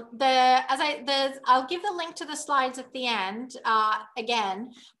I'll give the link to the slides at the end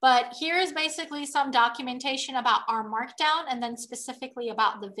again, but here is basically some documentation about our Markdown and then specifically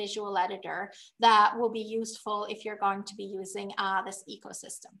about the visual editor that will be useful if you're going to be using this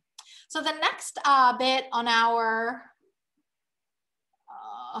ecosystem. So the next bit on our,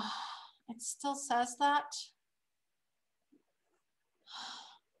 it still says that.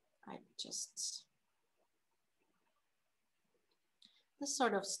 I just, this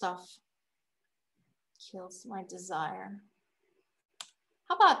sort of stuff kills my desire.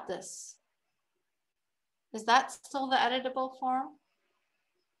 How about this? Is that still the editable form?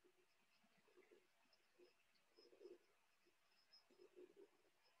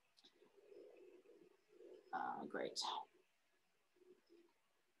 Great.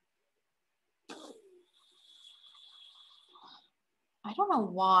 I don't know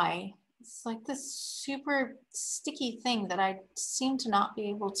why. It's like this super sticky thing that I seem to not be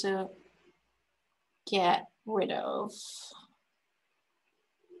able to get rid of.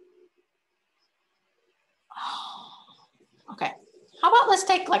 Okay, how about let's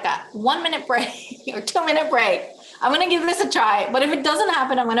take like a 1 minute break or 2 minute break. I'm gonna give this a try, but if it doesn't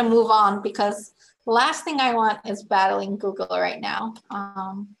happen, I'm gonna move on because the last thing I want is battling Google right now.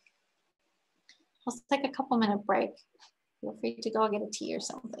 Let's take a couple minute break. Feel free to go get a tea or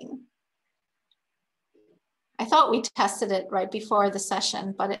something. I thought we tested it right before the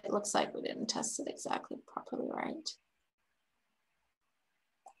session, but it looks like we didn't test it exactly properly, right?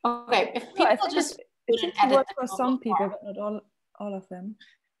 Okay, if people just it seems to work for some people, but not all of them.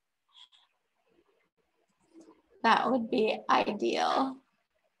 That would be ideal.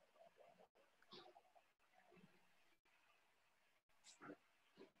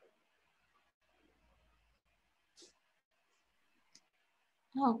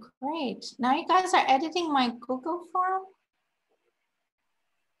 Oh, great. Now you guys are editing my Google form?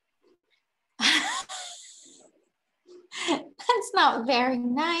 That's not very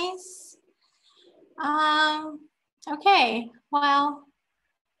nice. Okay, well,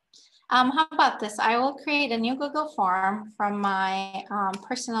 how about this? I will create a new Google form from my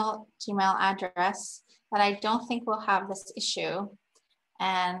personal Gmail address that I don't think will have this issue.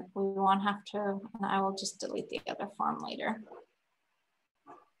 And we won't have to, and I will just delete the other form later.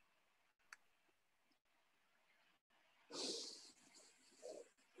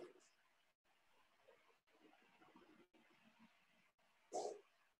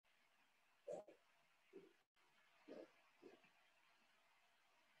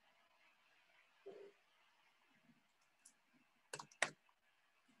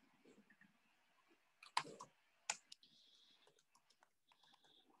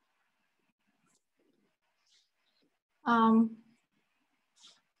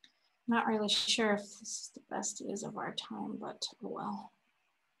 Not really sure if this is the best use of our time, but oh well.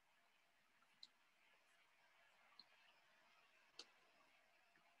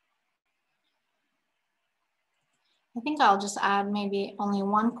 I think I'll just add maybe only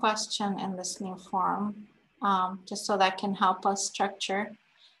one question in this new form, just so that can help us structure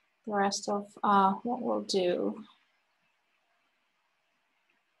the rest of what we'll do.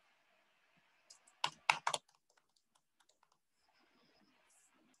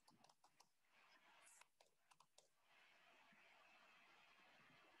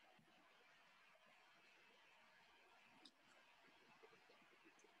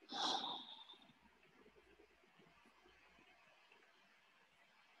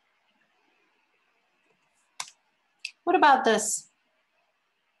 What about this?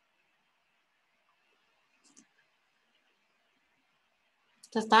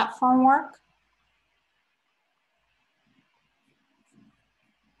 Does that form work?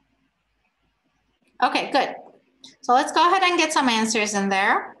 Okay, good. So let's go ahead and get some answers in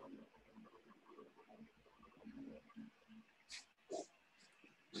there.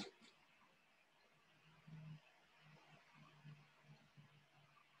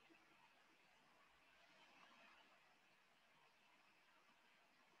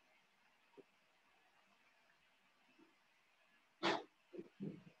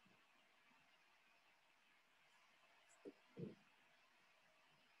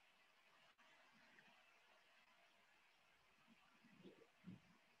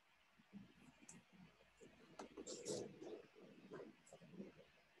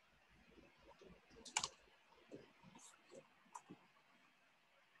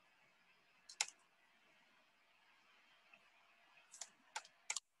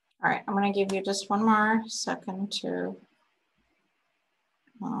 All right, I'm going to give you just one more second to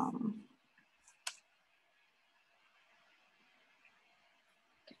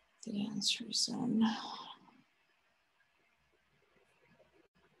get the answers in.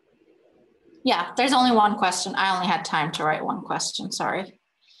 Yeah, there's only one question. I only had time to write one question, sorry.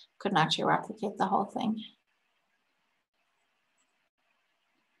 Couldn't actually replicate the whole thing.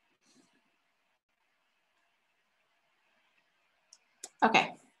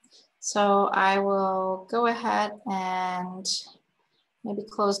 Okay, so I will go ahead and maybe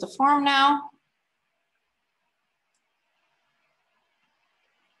close the form now.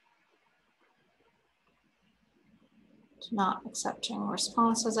 Not accepting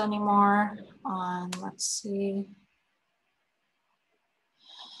responses anymore on, let's see.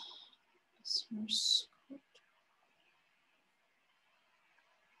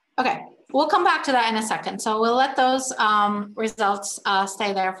 Okay, we'll come back to that in a second. So we'll let those results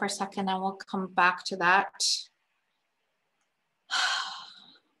stay there for a second and we'll come back to that. I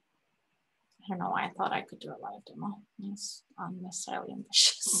don't know why I thought I could do a live demo. I'm unnecessarily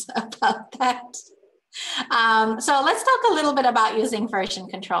ambitious about that. So let's talk a little bit about using version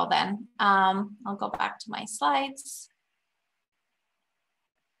control then. I'll go back to my slides.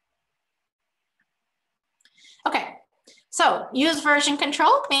 Okay, so use version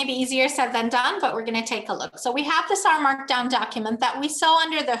control, maybe easier said than done, but we're going to take a look. So we have this, our Markdown document that we saw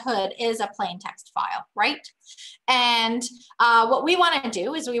under the hood is a plain text file, right? And what we want to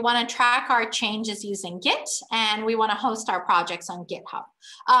do is we want to track our changes using Git, and we want to host our projects on GitHub.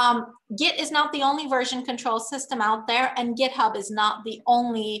 Git is not the only version control system out there, and GitHub is not the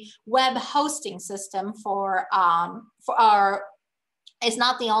only web hosting system is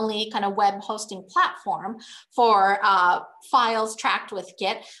not the only kind of web hosting platform for files tracked with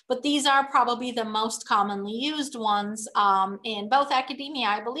Git, but these are probably the most commonly used ones in both academia,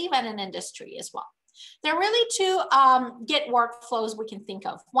 I believe, and in industry as well. There are really two Git workflows we can think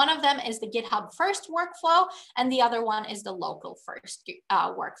of. One of them is the GitHub first workflow, and the other one is the local first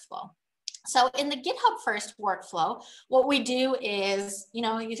workflow. So in the GitHub first workflow, what we do is,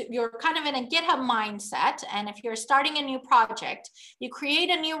 you're kind of in a GitHub mindset. And if you're starting a new project, you create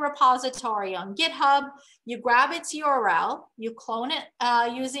a new repository on GitHub, you grab its URL, you clone it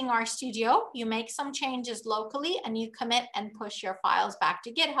using RStudio, you make some changes locally, and you commit and push your files back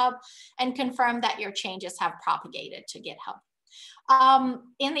to GitHub and confirm that your changes have propagated to GitHub.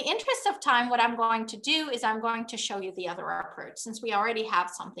 In the interest of time, what I'm going to do is I'm going to show you the other approach since we already have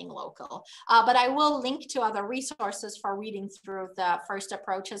something local, but I will link to other resources for reading through the first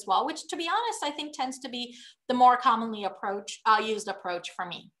approach as well, which to be honest, I think tends to be the more commonly used approach for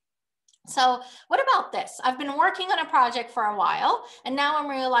me. So what about this? I've been working on a project for a while, and now I'm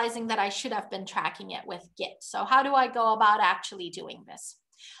realizing that I should have been tracking it with Git. So how do I go about actually doing this?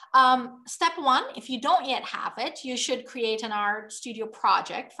 Step one, if you don't yet have it, you should create an RStudio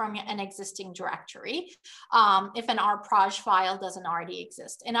project from an existing directory if an rproj file doesn't already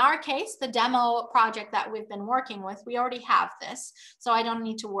exist. In our case, the demo project that we've been working with, we already have this, so I don't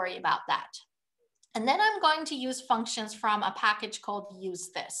need to worry about that. And then I'm going to use functions from a package called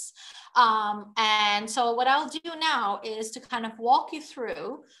useThis. And so what I'll do now is to kind of walk you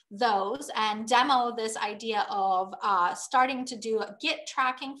through those and demo this idea of starting to do Git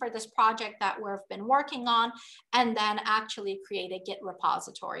tracking for this project that we've been working on, and then actually create a Git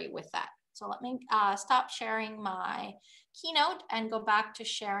repository with that. So let me stop sharing my Keynote and go back to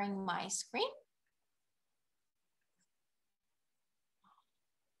sharing my screen.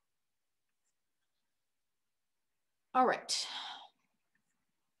 All right.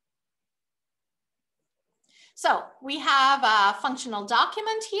 So we have a functional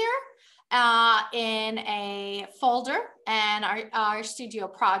document here in a folder and our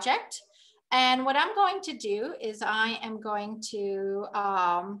RStudio project. And what I'm going to do is I am going to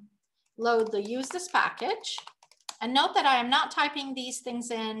load the useThis package. And note that I am not typing these things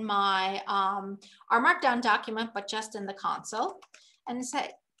in my our Markdown document, but just in the console, and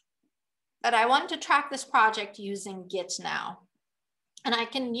say that I want to track this project using Git now. And I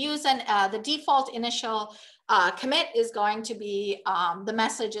can use the default initial commit is going to be, the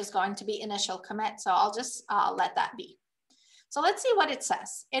message is going to be initial commit. So I'll just let that be. So let's see what it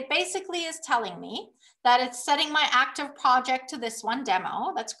says. It basically is telling me that it's setting my active project to this one,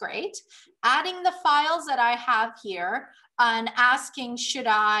 demo. That's great. Adding the files that I have here and asking, should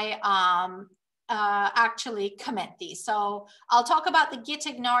I actually commit these? So I'll talk about the git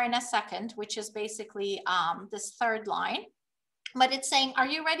ignore in a second, which is basically this third line. but it's saying, are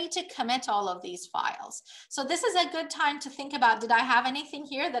you ready to commit all of these files? So this is a good time to think about, did I have anything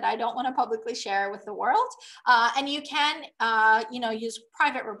here that I don't want to publicly share with the world? And you can, use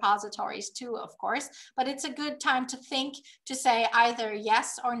private repositories too, of course, but it's a good time to think, to say either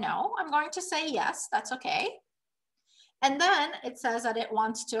yes or no. I'm going to say yes, that's okay. And then it says that it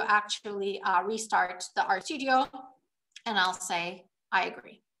wants to actually restart the RStudio, and I'll say, I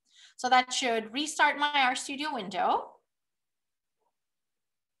agree. So that should restart my RStudio window.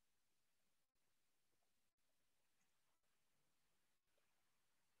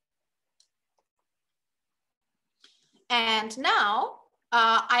 And now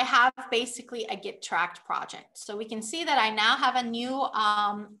I have basically a Git tracked project. So we can see that I now have a new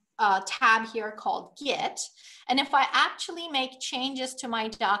tab here called Git. And if I actually make changes to my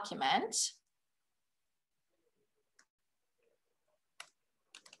document,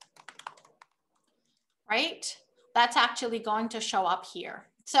 right, that's actually going to show up here.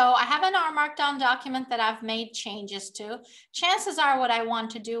 So I have an R Markdown document that I've made changes to. Chances are what I want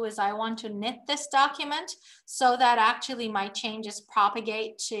to do is I want to knit this document so that actually my changes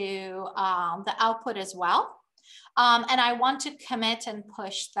propagate to the output as well. And I want to commit and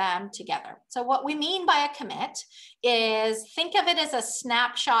push them together. So what we mean by a commit is, think of it as a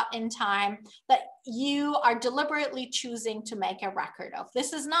snapshot in time that you are deliberately choosing to make a record of.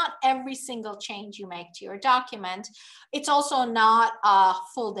 This is not every single change you make to your document. It's also not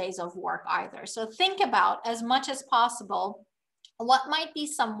full days of work either. So think about, as much as possible, what might be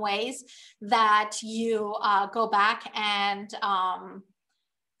some ways that you go back and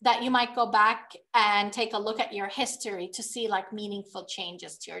take a look at your history to see like meaningful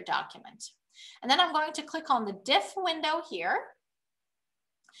changes to your document. And then I'm going to click on the diff window here,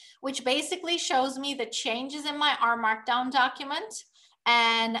 which basically shows me the changes in my R Markdown document.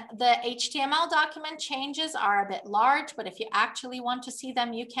 And the HTML document changes are a bit large, but if you actually want to see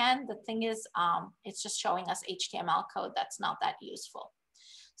them, you can. The thing is, it's just showing us HTML code that's not that useful.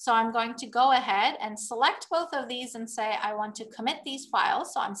 So I'm going to go ahead and select both of these and say, I want to commit these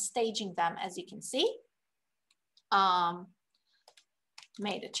files. So I'm staging them, as you can see.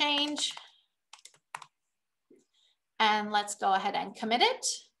 Made a change. And let's go ahead and commit it.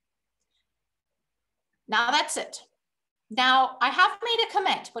 Now that's it. Now I have made a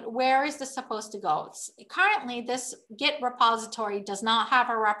commit, but where is this supposed to go? Currently, this Git repository does not have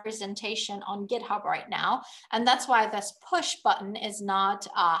a representation on GitHub right now, and that's why this push button is not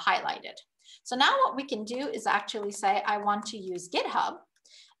highlighted. So now what we can do is actually say, I want to use GitHub.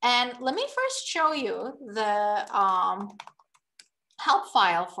 And let me first show you the help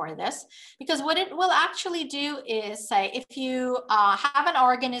file for this, because what it will actually do is say, if you have a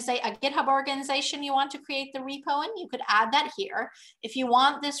GitHub organization you want to create the repo in, you could add that here. If you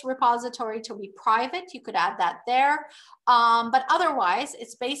want this repository to be private, you could add that there. But otherwise,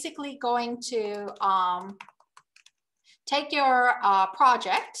 it's basically going to take your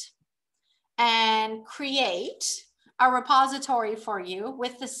project and create a repository for you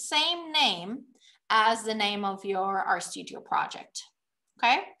with the same name as the name of your RStudio project.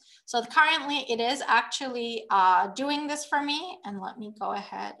 Okay, so currently it is actually doing this for me. And let me go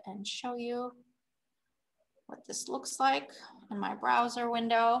ahead and show you what this looks like in my browser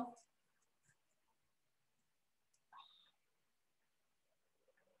window.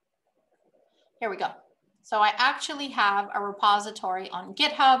 Here we go. So I actually have a repository on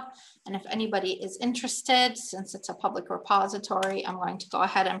GitHub. And if anybody is interested, since it's a public repository, I'm going to go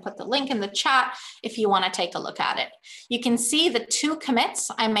ahead and put the link in the chat if you want to take a look at it. You can see the 2 commits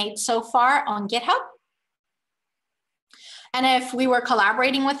I made so far on GitHub. And if we were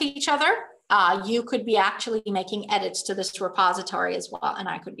collaborating with each other, you could be actually making edits to this repository as well, and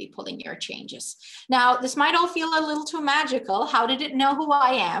I could be pulling your changes. Now, this might all feel a little too magical. How did it know who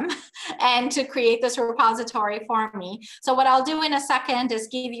I am and to create this repository for me? So what I'll do in a second is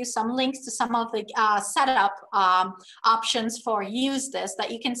give you some links to some of the setup options for use this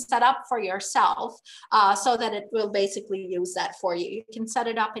that you can set up for yourself so that it will basically use that for you. You can set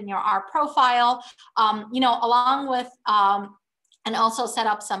it up in your R profile, along with and also set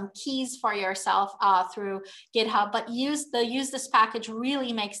up some keys for yourself through GitHub. But use this package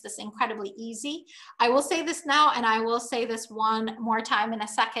really makes this incredibly easy. I will say this now, and I will say this one more time in a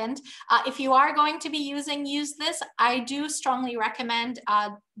second. If you are going to be use this, I do strongly recommend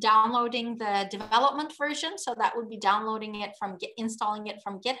downloading the development version. So that would be downloading it from installing it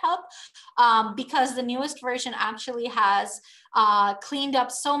from GitHub, because the newest version actually has cleaned up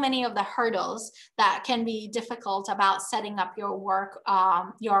so many of the hurdles that can be difficult about setting up your work,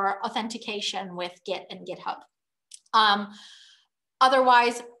 your authentication with Git and GitHub.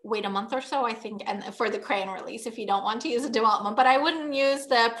 Otherwise, wait a month or so, I think, and for the Crayon release, if you don't want to use a development, but I wouldn't use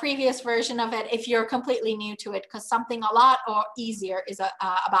the previous version of it if you're completely new to it, because something a lot easier is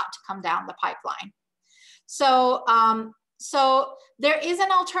about to come down the pipeline. So, so there is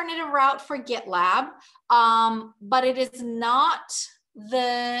an alternative route for GitLab, but it is not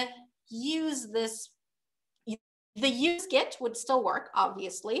the use Git would still work,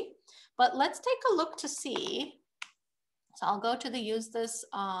 obviously, but let's take a look to see. So I'll go to the use this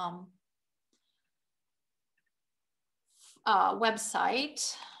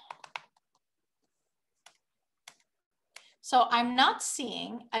website. So I'm not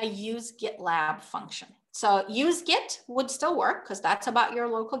seeing a use GitLab function. So use Git would still work because that's about your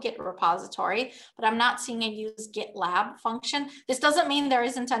local Git repository, but I'm not seeing a use GitLab function. This doesn't mean there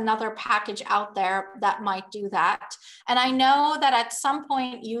isn't another package out there that might do that. And I know that at some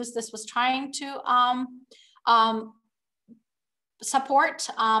point use this was trying to support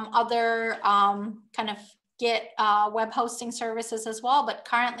other kind of Git web hosting services as well, but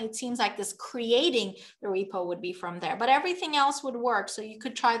currently it seems like this creating the repo would be from there, but everything else would work. So you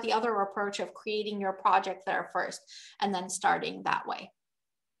could try the other approach of creating your project there first and then starting that way.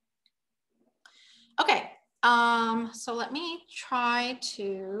 Okay, so let me try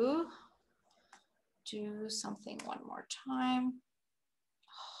to do something one more time.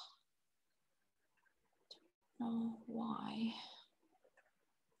 Don't know why.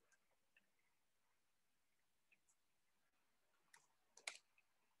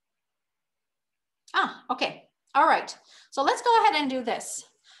 Okay. All right. So let's go ahead and do this.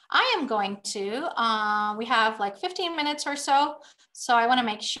 I am going to, we have like 15 minutes or so. So I want to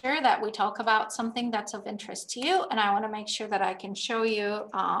make sure that we talk about something that's of interest to you. And I want to make sure that I can show you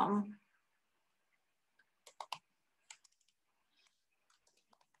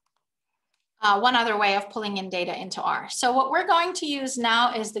one other way of pulling in data into R. So what we're going to use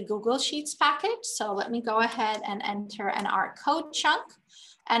now is the Google Sheets package. So let me go ahead and enter an R code chunk.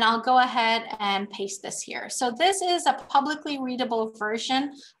 And I'll go ahead and paste this here. So this is a publicly readable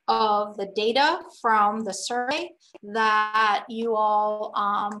version of the data from the survey that you all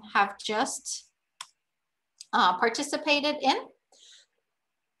have just participated in.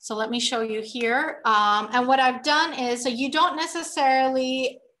 So let me show you here. And what I've done is, so you don't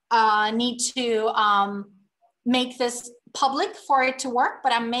necessarily need to make this public for it to work,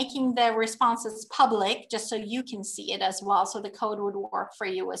 but I'm making the responses public just so you can see it as well. So the code would work for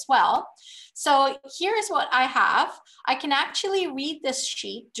you as well. So here's what I have. I can actually read this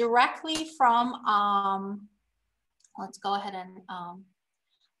sheet directly from, let's go ahead and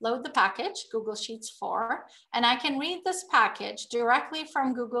load the package, Google Sheets 4, and I can read this package directly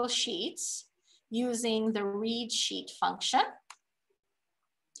from Google Sheets using the read sheet function.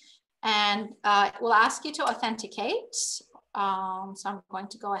 And it will ask you to authenticate. So I'm going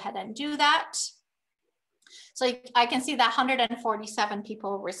to go ahead and do that. So I can see that 147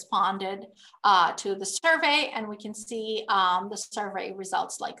 people responded to the survey, and we can see the survey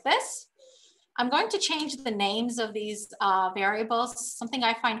results like this. I'm going to change the names of these variables. Something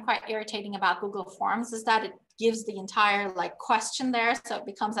I find quite irritating about Google Forms is that it gives the entire like question there, so it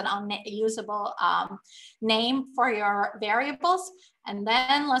becomes an unusable name for your variables. And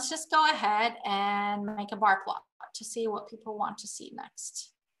then let's just go ahead and make a bar plot to see what people want to see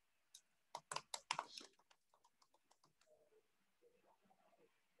next.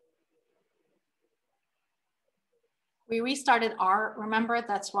 We restarted R, remember,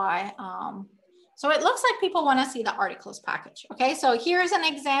 that's why. So it looks like people want to see the articles package. Okay, so here's an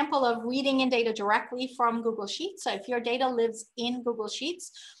example of reading in data directly from Google Sheets. So if your data lives in Google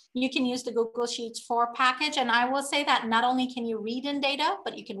Sheets, you can use the Google Sheets 4 package. And I will say that not only can you read in data,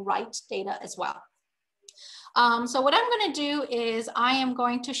 but you can write data as well. So what I'm going to do is I am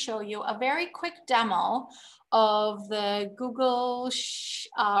going to show you a very quick demo of the Google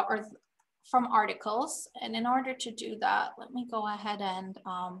or from articles. And in order to do that, let me go ahead and,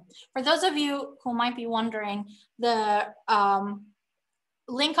 for those of you who might be wondering, the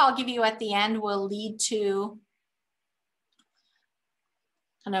link I'll give you at the end will lead to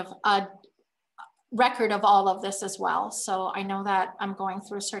kind of a record of all of this as well. So I know that I'm going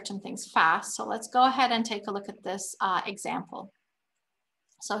through certain things fast. So let's go ahead and take a look at this example.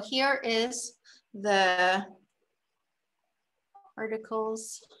 So here is the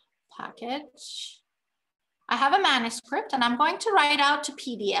articles package. I have a manuscript and I'm going to write out to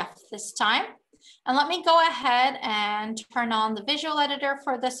PDF this time. And let me go ahead and turn on the visual editor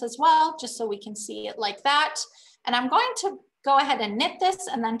for this as well, just so we can see it like that. And I'm going to go ahead and knit this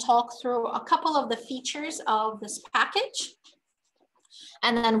and then talk through a couple of the features of this package.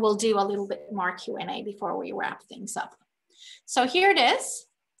 And then we'll do a little bit more Q&A before we wrap things up. So here it is.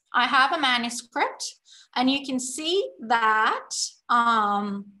 I have a manuscript, and you can see that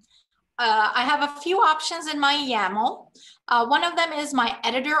I have a few options in my YAML. One of them is my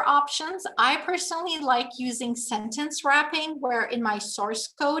editor options. I personally like using sentence wrapping, where in my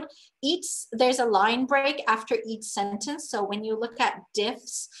source code, there's a line break after each sentence. So when you look at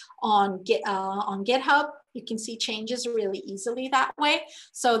diffs on GitHub, you can see changes really easily that way.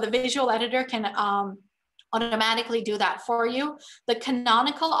 So the visual editor can automatically do that for you. The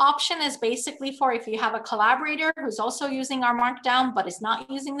canonical option is basically for if you have a collaborator who's also using our Markdown but is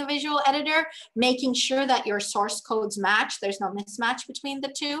not using the visual editor, making sure that your source codes match. There's no mismatch between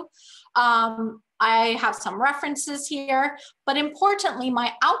the two. I have some references here, but importantly,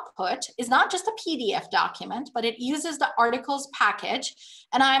 my output is not just a PDF document, but it uses the articles package,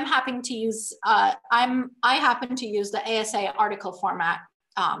 and I happen to use the ASA article format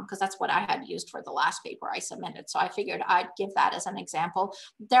because that's what I had used for the last paper I submitted. So I figured I'd give that as an example.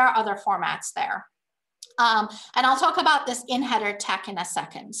 There are other formats there. And I'll talk about this in header tech in a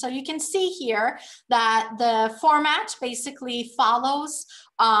second. So you can see here that the format basically follows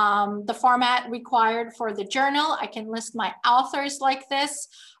the format required for the journal. I can list my authors like this.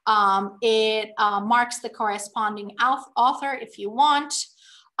 It marks the corresponding author if you want.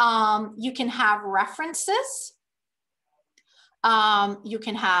 You can have references. You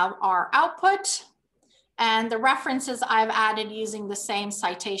can have our output, and the references I've added using the same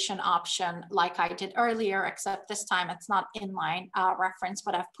citation option like I did earlier, except this time it's not inline reference,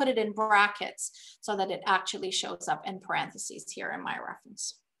 but I've put it in brackets so that it actually shows up in parentheses here in my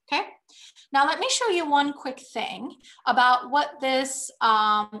reference. Okay, now let me show you one quick thing about what this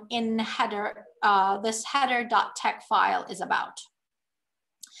this header.tech file is about.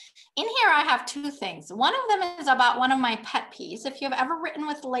 In here, I have two things. One of them is about one of my pet peeves. If you've ever written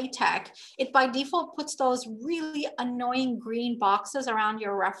with LaTeX, it by default puts those really annoying green boxes around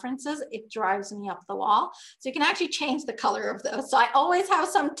your references. It drives me up the wall. So you can actually change the color of those. So I always have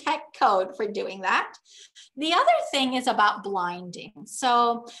some tech code for doing that. The other thing is about blinding.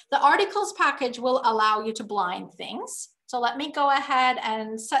 So the articles package will allow you to blind things. So let me go ahead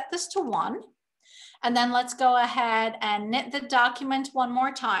and set this to 1. And then let's go ahead and knit the document one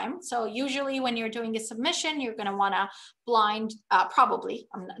more time. So usually when you're doing a submission, you're gonna wanna blind, probably,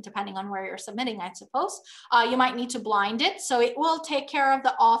 depending on where you're submitting, I suppose, you might need to blind it. So it will take care of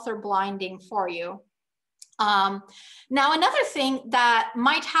the author blinding for you. Now, another thing that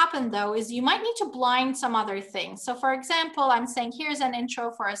might happen though, is you might need to blind some other things. So for example, I'm saying here's an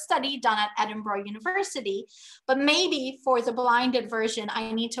intro for a study done at Edinburgh University, but maybe for the blinded version,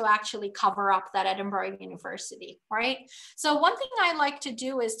 I need to actually cover up that Edinburgh University, right? So one thing I like to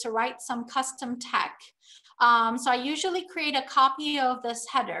do is to write some custom tech. So I usually create a copy of this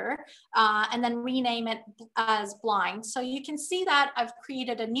header and then rename it as blind. So you can see that I've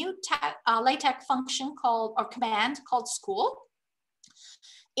created a new LaTeX function called, or command called school.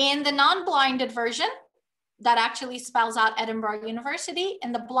 In the non-blinded version, that actually spells out Edinburgh University.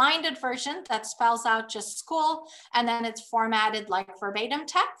 In the blinded version, that spells out just school, and then it's formatted like verbatim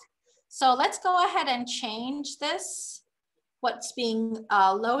tech. So let's go ahead and change this, what's being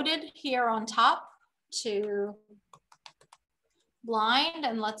loaded here on top, to blind,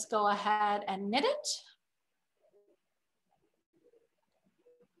 and let's go ahead and knit it.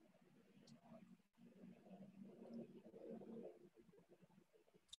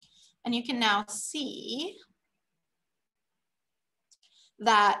 And you can now see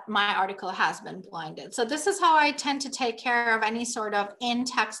that my article has been blinded. So this is how I tend to take care of any sort of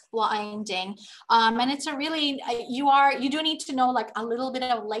in-text blinding. And it's a really, you do need to know like a little bit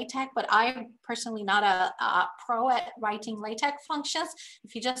of LaTeX, but I'm personally not a pro at writing LaTeX functions.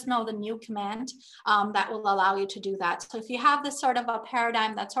 If you just know the new command, that will allow you to do that. So if you have this sort of a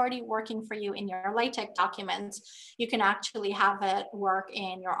paradigm that's already working for you in your LaTeX documents, you can actually have it work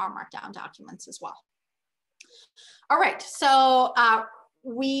in your R Markdown documents as well. All right, so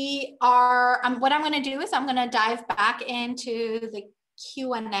what I'm going to do is I'm going to dive back into the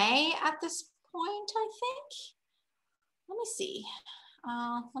Q&A at this point, I think. Let me see.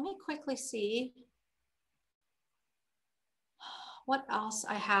 Let me quickly see what else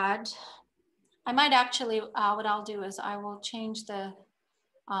I had. I might actually, what I'll do is I will change the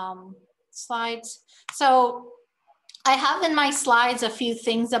slides. So I have in my slides a few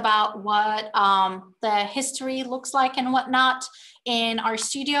things about what the history looks like and whatnot. in our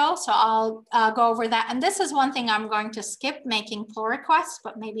studio. So I'll go over that. And this is one thing I'm going to skip, making pull requests,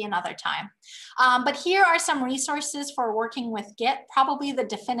 but maybe another time. But here are some resources for working with Git. Probably the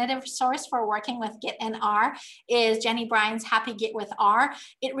definitive source for working with Git and R is Jenny Bryan's Happy Git with R.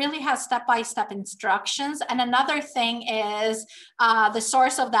 It really has step-by-step instructions. And another thing is the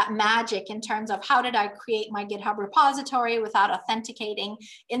source of that magic in terms of how did I create my GitHub repository without authenticating.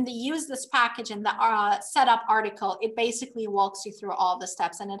 In the use this package in the setup article, it basically walks you through all the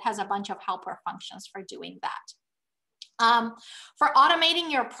steps, and it has a bunch of helper functions for doing that. For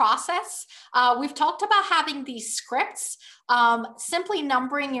automating your process, we've talked about having these scripts. Simply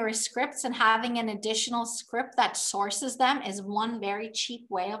numbering your scripts and having an additional script that sources them is one very cheap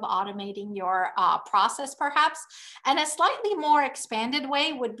way of automating your process, perhaps. And a slightly more expanded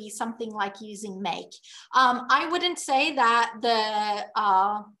way would be something like using make. I wouldn't say that the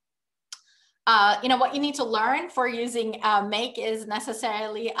what you need to learn for using make is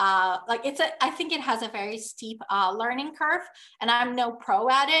necessarily I think it has a very steep learning curve, and I'm no pro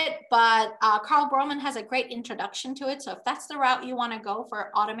at it, but Carl Broman has a great introduction to it. So if that's the route you want to go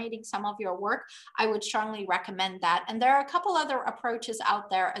for automating some of your work, I would strongly recommend that. And there are a couple other approaches out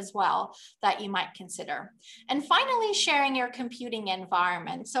there as well that you might consider. And finally, sharing your computing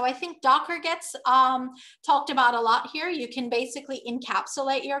environment. So I think Docker gets talked about a lot here. You can basically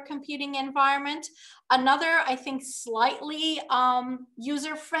encapsulate your computing environment. Another, I think, slightly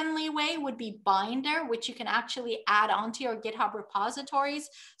user-friendly way would be Binder, which you can actually add onto your GitHub repositories.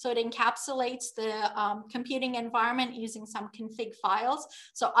 So it encapsulates the computing environment using some config files.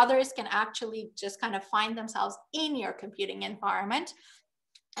 So others can actually just kind of find themselves in your computing environment.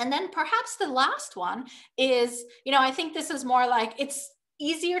 And then perhaps the last one is, I think this is more like it's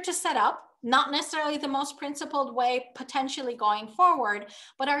easier to set up. Not necessarily the most principled way potentially going forward,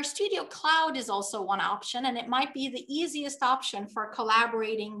 but our Studio Cloud is also one option, and it might be the easiest option for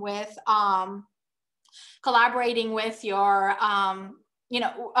collaborating with your collaborating with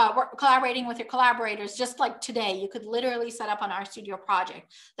your collaborators. Just like today, you could literally set up an RStudio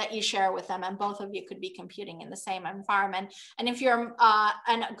project that you share with them, and both of you could be computing in the same environment. And if you're,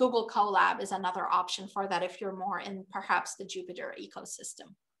 and Google Colab is another option for that if you're more in perhaps the Jupyter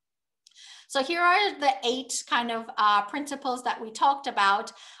ecosystem. So here are the 8 kind of principles that we talked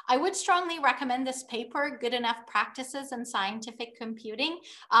about. I would strongly recommend this paper, Good Enough Practices in Scientific Computing.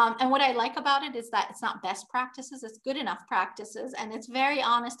 And what I like about it is that it's not best practices, it's good enough practices. And it's very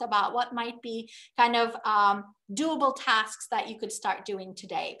honest about what might be kind of doable tasks that you could start doing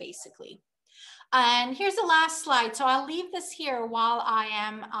today, basically. And here's the last slide. So I'll leave this here while I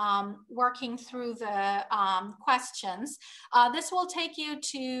am working through the questions. This will take you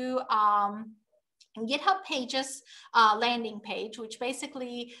to GitHub Pages landing page, which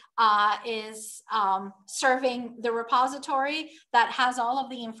basically is serving the repository that has all of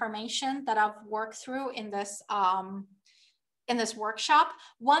the information that I've worked through in this workshop.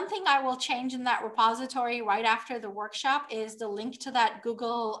 One thing I will change in that repository right after the workshop is the link to that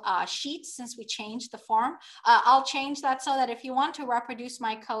Google Sheet, since we changed the form. I'll change that so that if you want to reproduce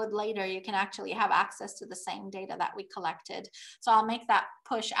my code later, you can actually have access to the same data that we collected. So I'll make that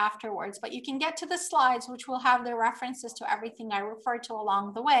push afterwards, but you can get to the slides, which will have the references to everything I referred to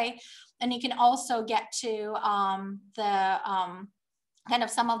along the way. And you can also get to kind of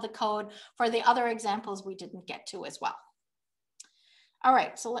some of the code for the other examples we didn't get to as well. All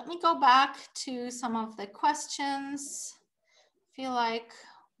right, so let me go back to some of the questions. I feel like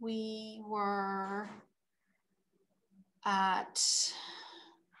we were at,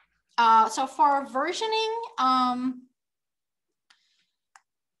 so for versioning,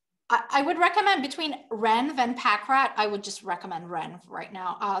 I would recommend between Renv and Packrat, I would just recommend Renv right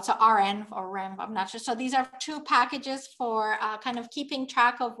now. So RN or Renv, I'm not sure. So these are 2 packages for kind of keeping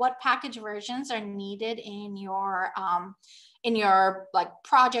track of what package versions are needed in your like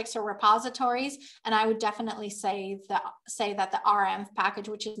projects or repositories. And I would definitely say that the RN package,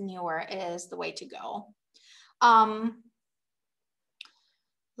 which is newer, is the way to go.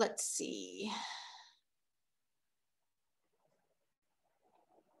 Let's see.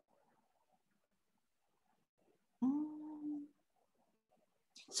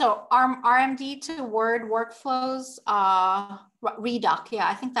 So RMD to Word workflows, redoc. Yeah,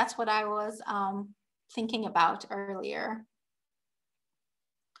 I think that's what I was thinking about earlier.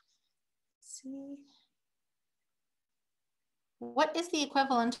 Let's see. What is the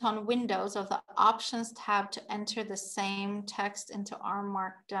equivalent on Windows of the Options tab to enter the same text into our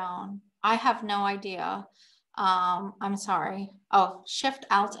Markdown? I have no idea. I'm sorry. Oh, Shift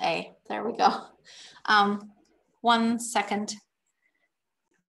Alt A. There we go. 1 second.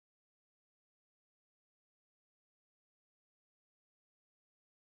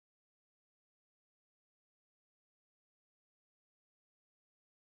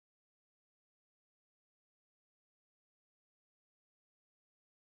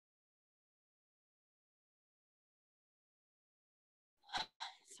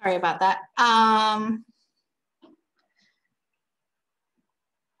 Sorry about that.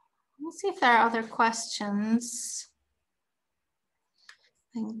 Let's see if there are other questions.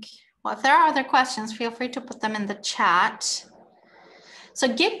 Well, if there are other questions, feel free to put them in the chat. So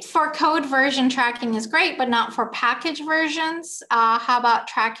Git for code version tracking is great, but not for package versions. How about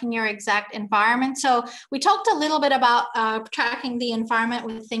tracking your exact environment? So we talked a little bit about tracking the environment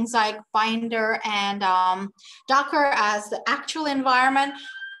with things like Binder and Docker as the actual environment,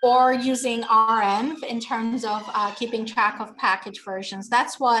 or using RN in terms of keeping track of package versions.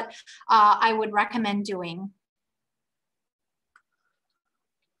 That's what I would recommend doing.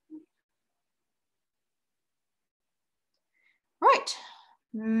 Right.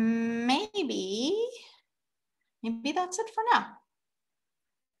 Maybe that's it for now.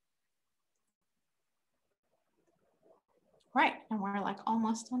 Right, and we're like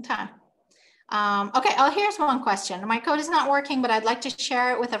almost on time. Okay, oh, here's one question. My code is not working, but I'd like to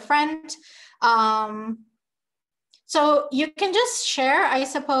share it with a friend. So you can just share, I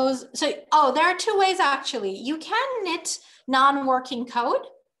suppose. So, oh, there are two ways actually. You can knit non-working code.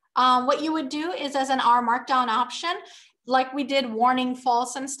 What you would do is, as an R Markdown option, like we did warning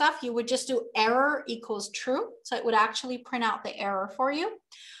false and stuff, you would just do error equals true. So it would actually print out the error for you.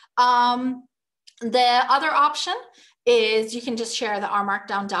 The other option is you can just share the R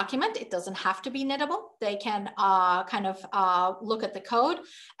Markdown document. It doesn't have to be knittable. They can kind of look at the code.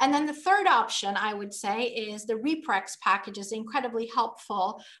 And then the third option, I would say, is the reprex package is incredibly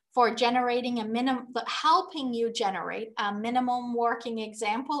helpful for generating helping you generate a minimum working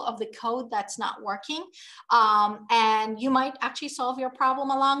example of the code that's not working. And you might actually solve your problem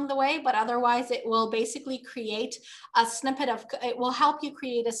along the way, but otherwise it will basically create a snippet of, it will help you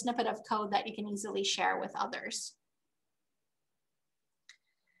create a snippet of code that you can easily share with others.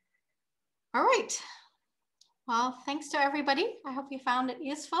 All right. Well, thanks to everybody. I hope you found it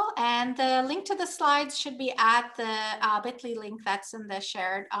useful. And the link to the slides should be at the bit.ly link that's in the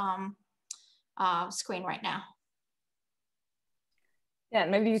shared screen right now. Yeah,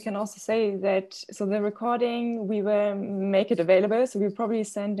 and maybe you can also say that, so the recording, we will make it available. So we'll probably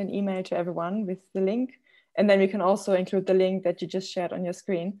send an email to everyone with the link. And then we can also include the link that you just shared on your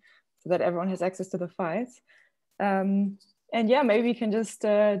screen so that everyone has access to the files. And yeah, maybe we can just do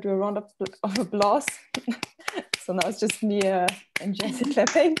a round of applause. So now it's just me and Jessie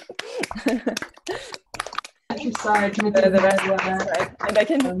clapping. I'm sorry. And I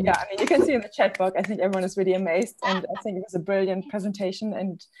can, yeah, I mean, you can see in the chat box, I think everyone is really amazed. And I think it was a brilliant presentation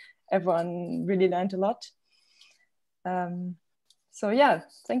and everyone really learned a lot. So yeah,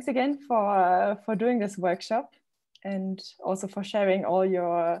 thanks again for doing this workshop and also for sharing all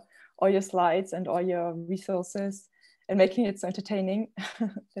your slides and all your resources and making it so entertaining.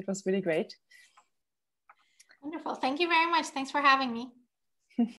 That was really great. Wonderful. Thank you very much. Thanks for having me.